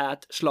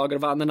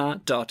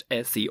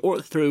emil@schlagervandarna.se or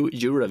through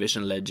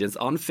Eurovision Legends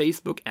on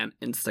Facebook and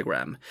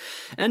Instagram.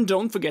 And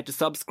don't forget to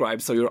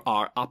subscribe so you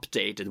are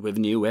updated with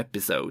new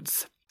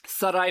episodes.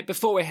 Sarai,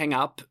 before we hang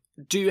up,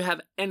 do you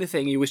have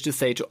anything you wish to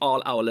say to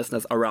all our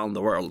listeners around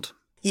the world?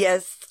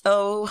 Yes.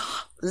 Oh,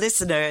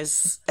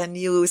 listeners, and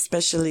you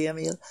especially,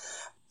 Emil.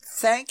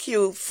 Thank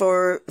you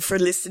for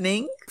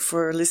listening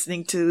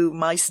to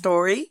my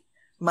story,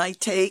 my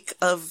take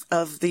of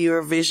the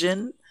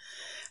Eurovision.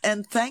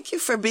 And thank you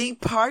for being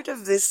part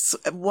of this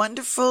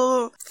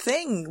wonderful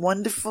thing,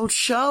 wonderful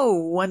show,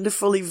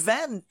 wonderful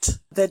event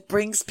that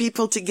brings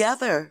people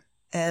together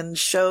and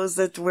shows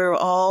that we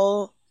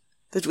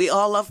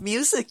all love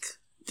music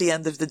at the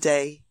end of the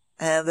day,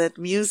 and that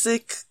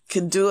music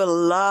can do a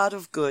lot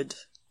of good.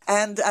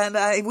 And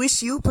I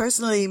wish you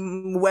personally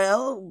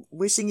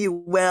wishing you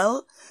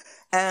well.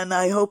 And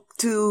I hope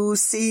to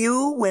see you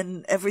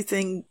when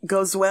everything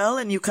goes well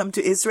and you come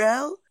to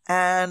Israel.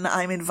 And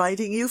I'm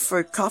inviting you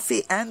for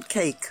coffee and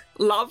cake.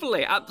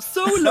 Lovely. I'm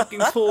so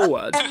looking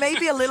forward. And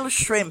maybe a little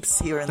shrimps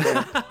here and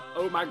there.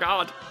 Oh my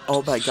God.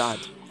 Oh my God.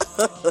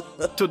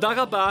 תודה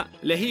רבה,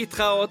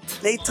 להתראות.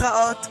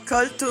 להתראות,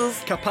 כל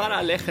טוב. כפרה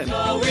עליכם.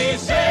 So we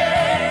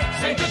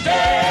say good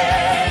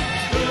day,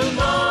 good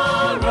morning.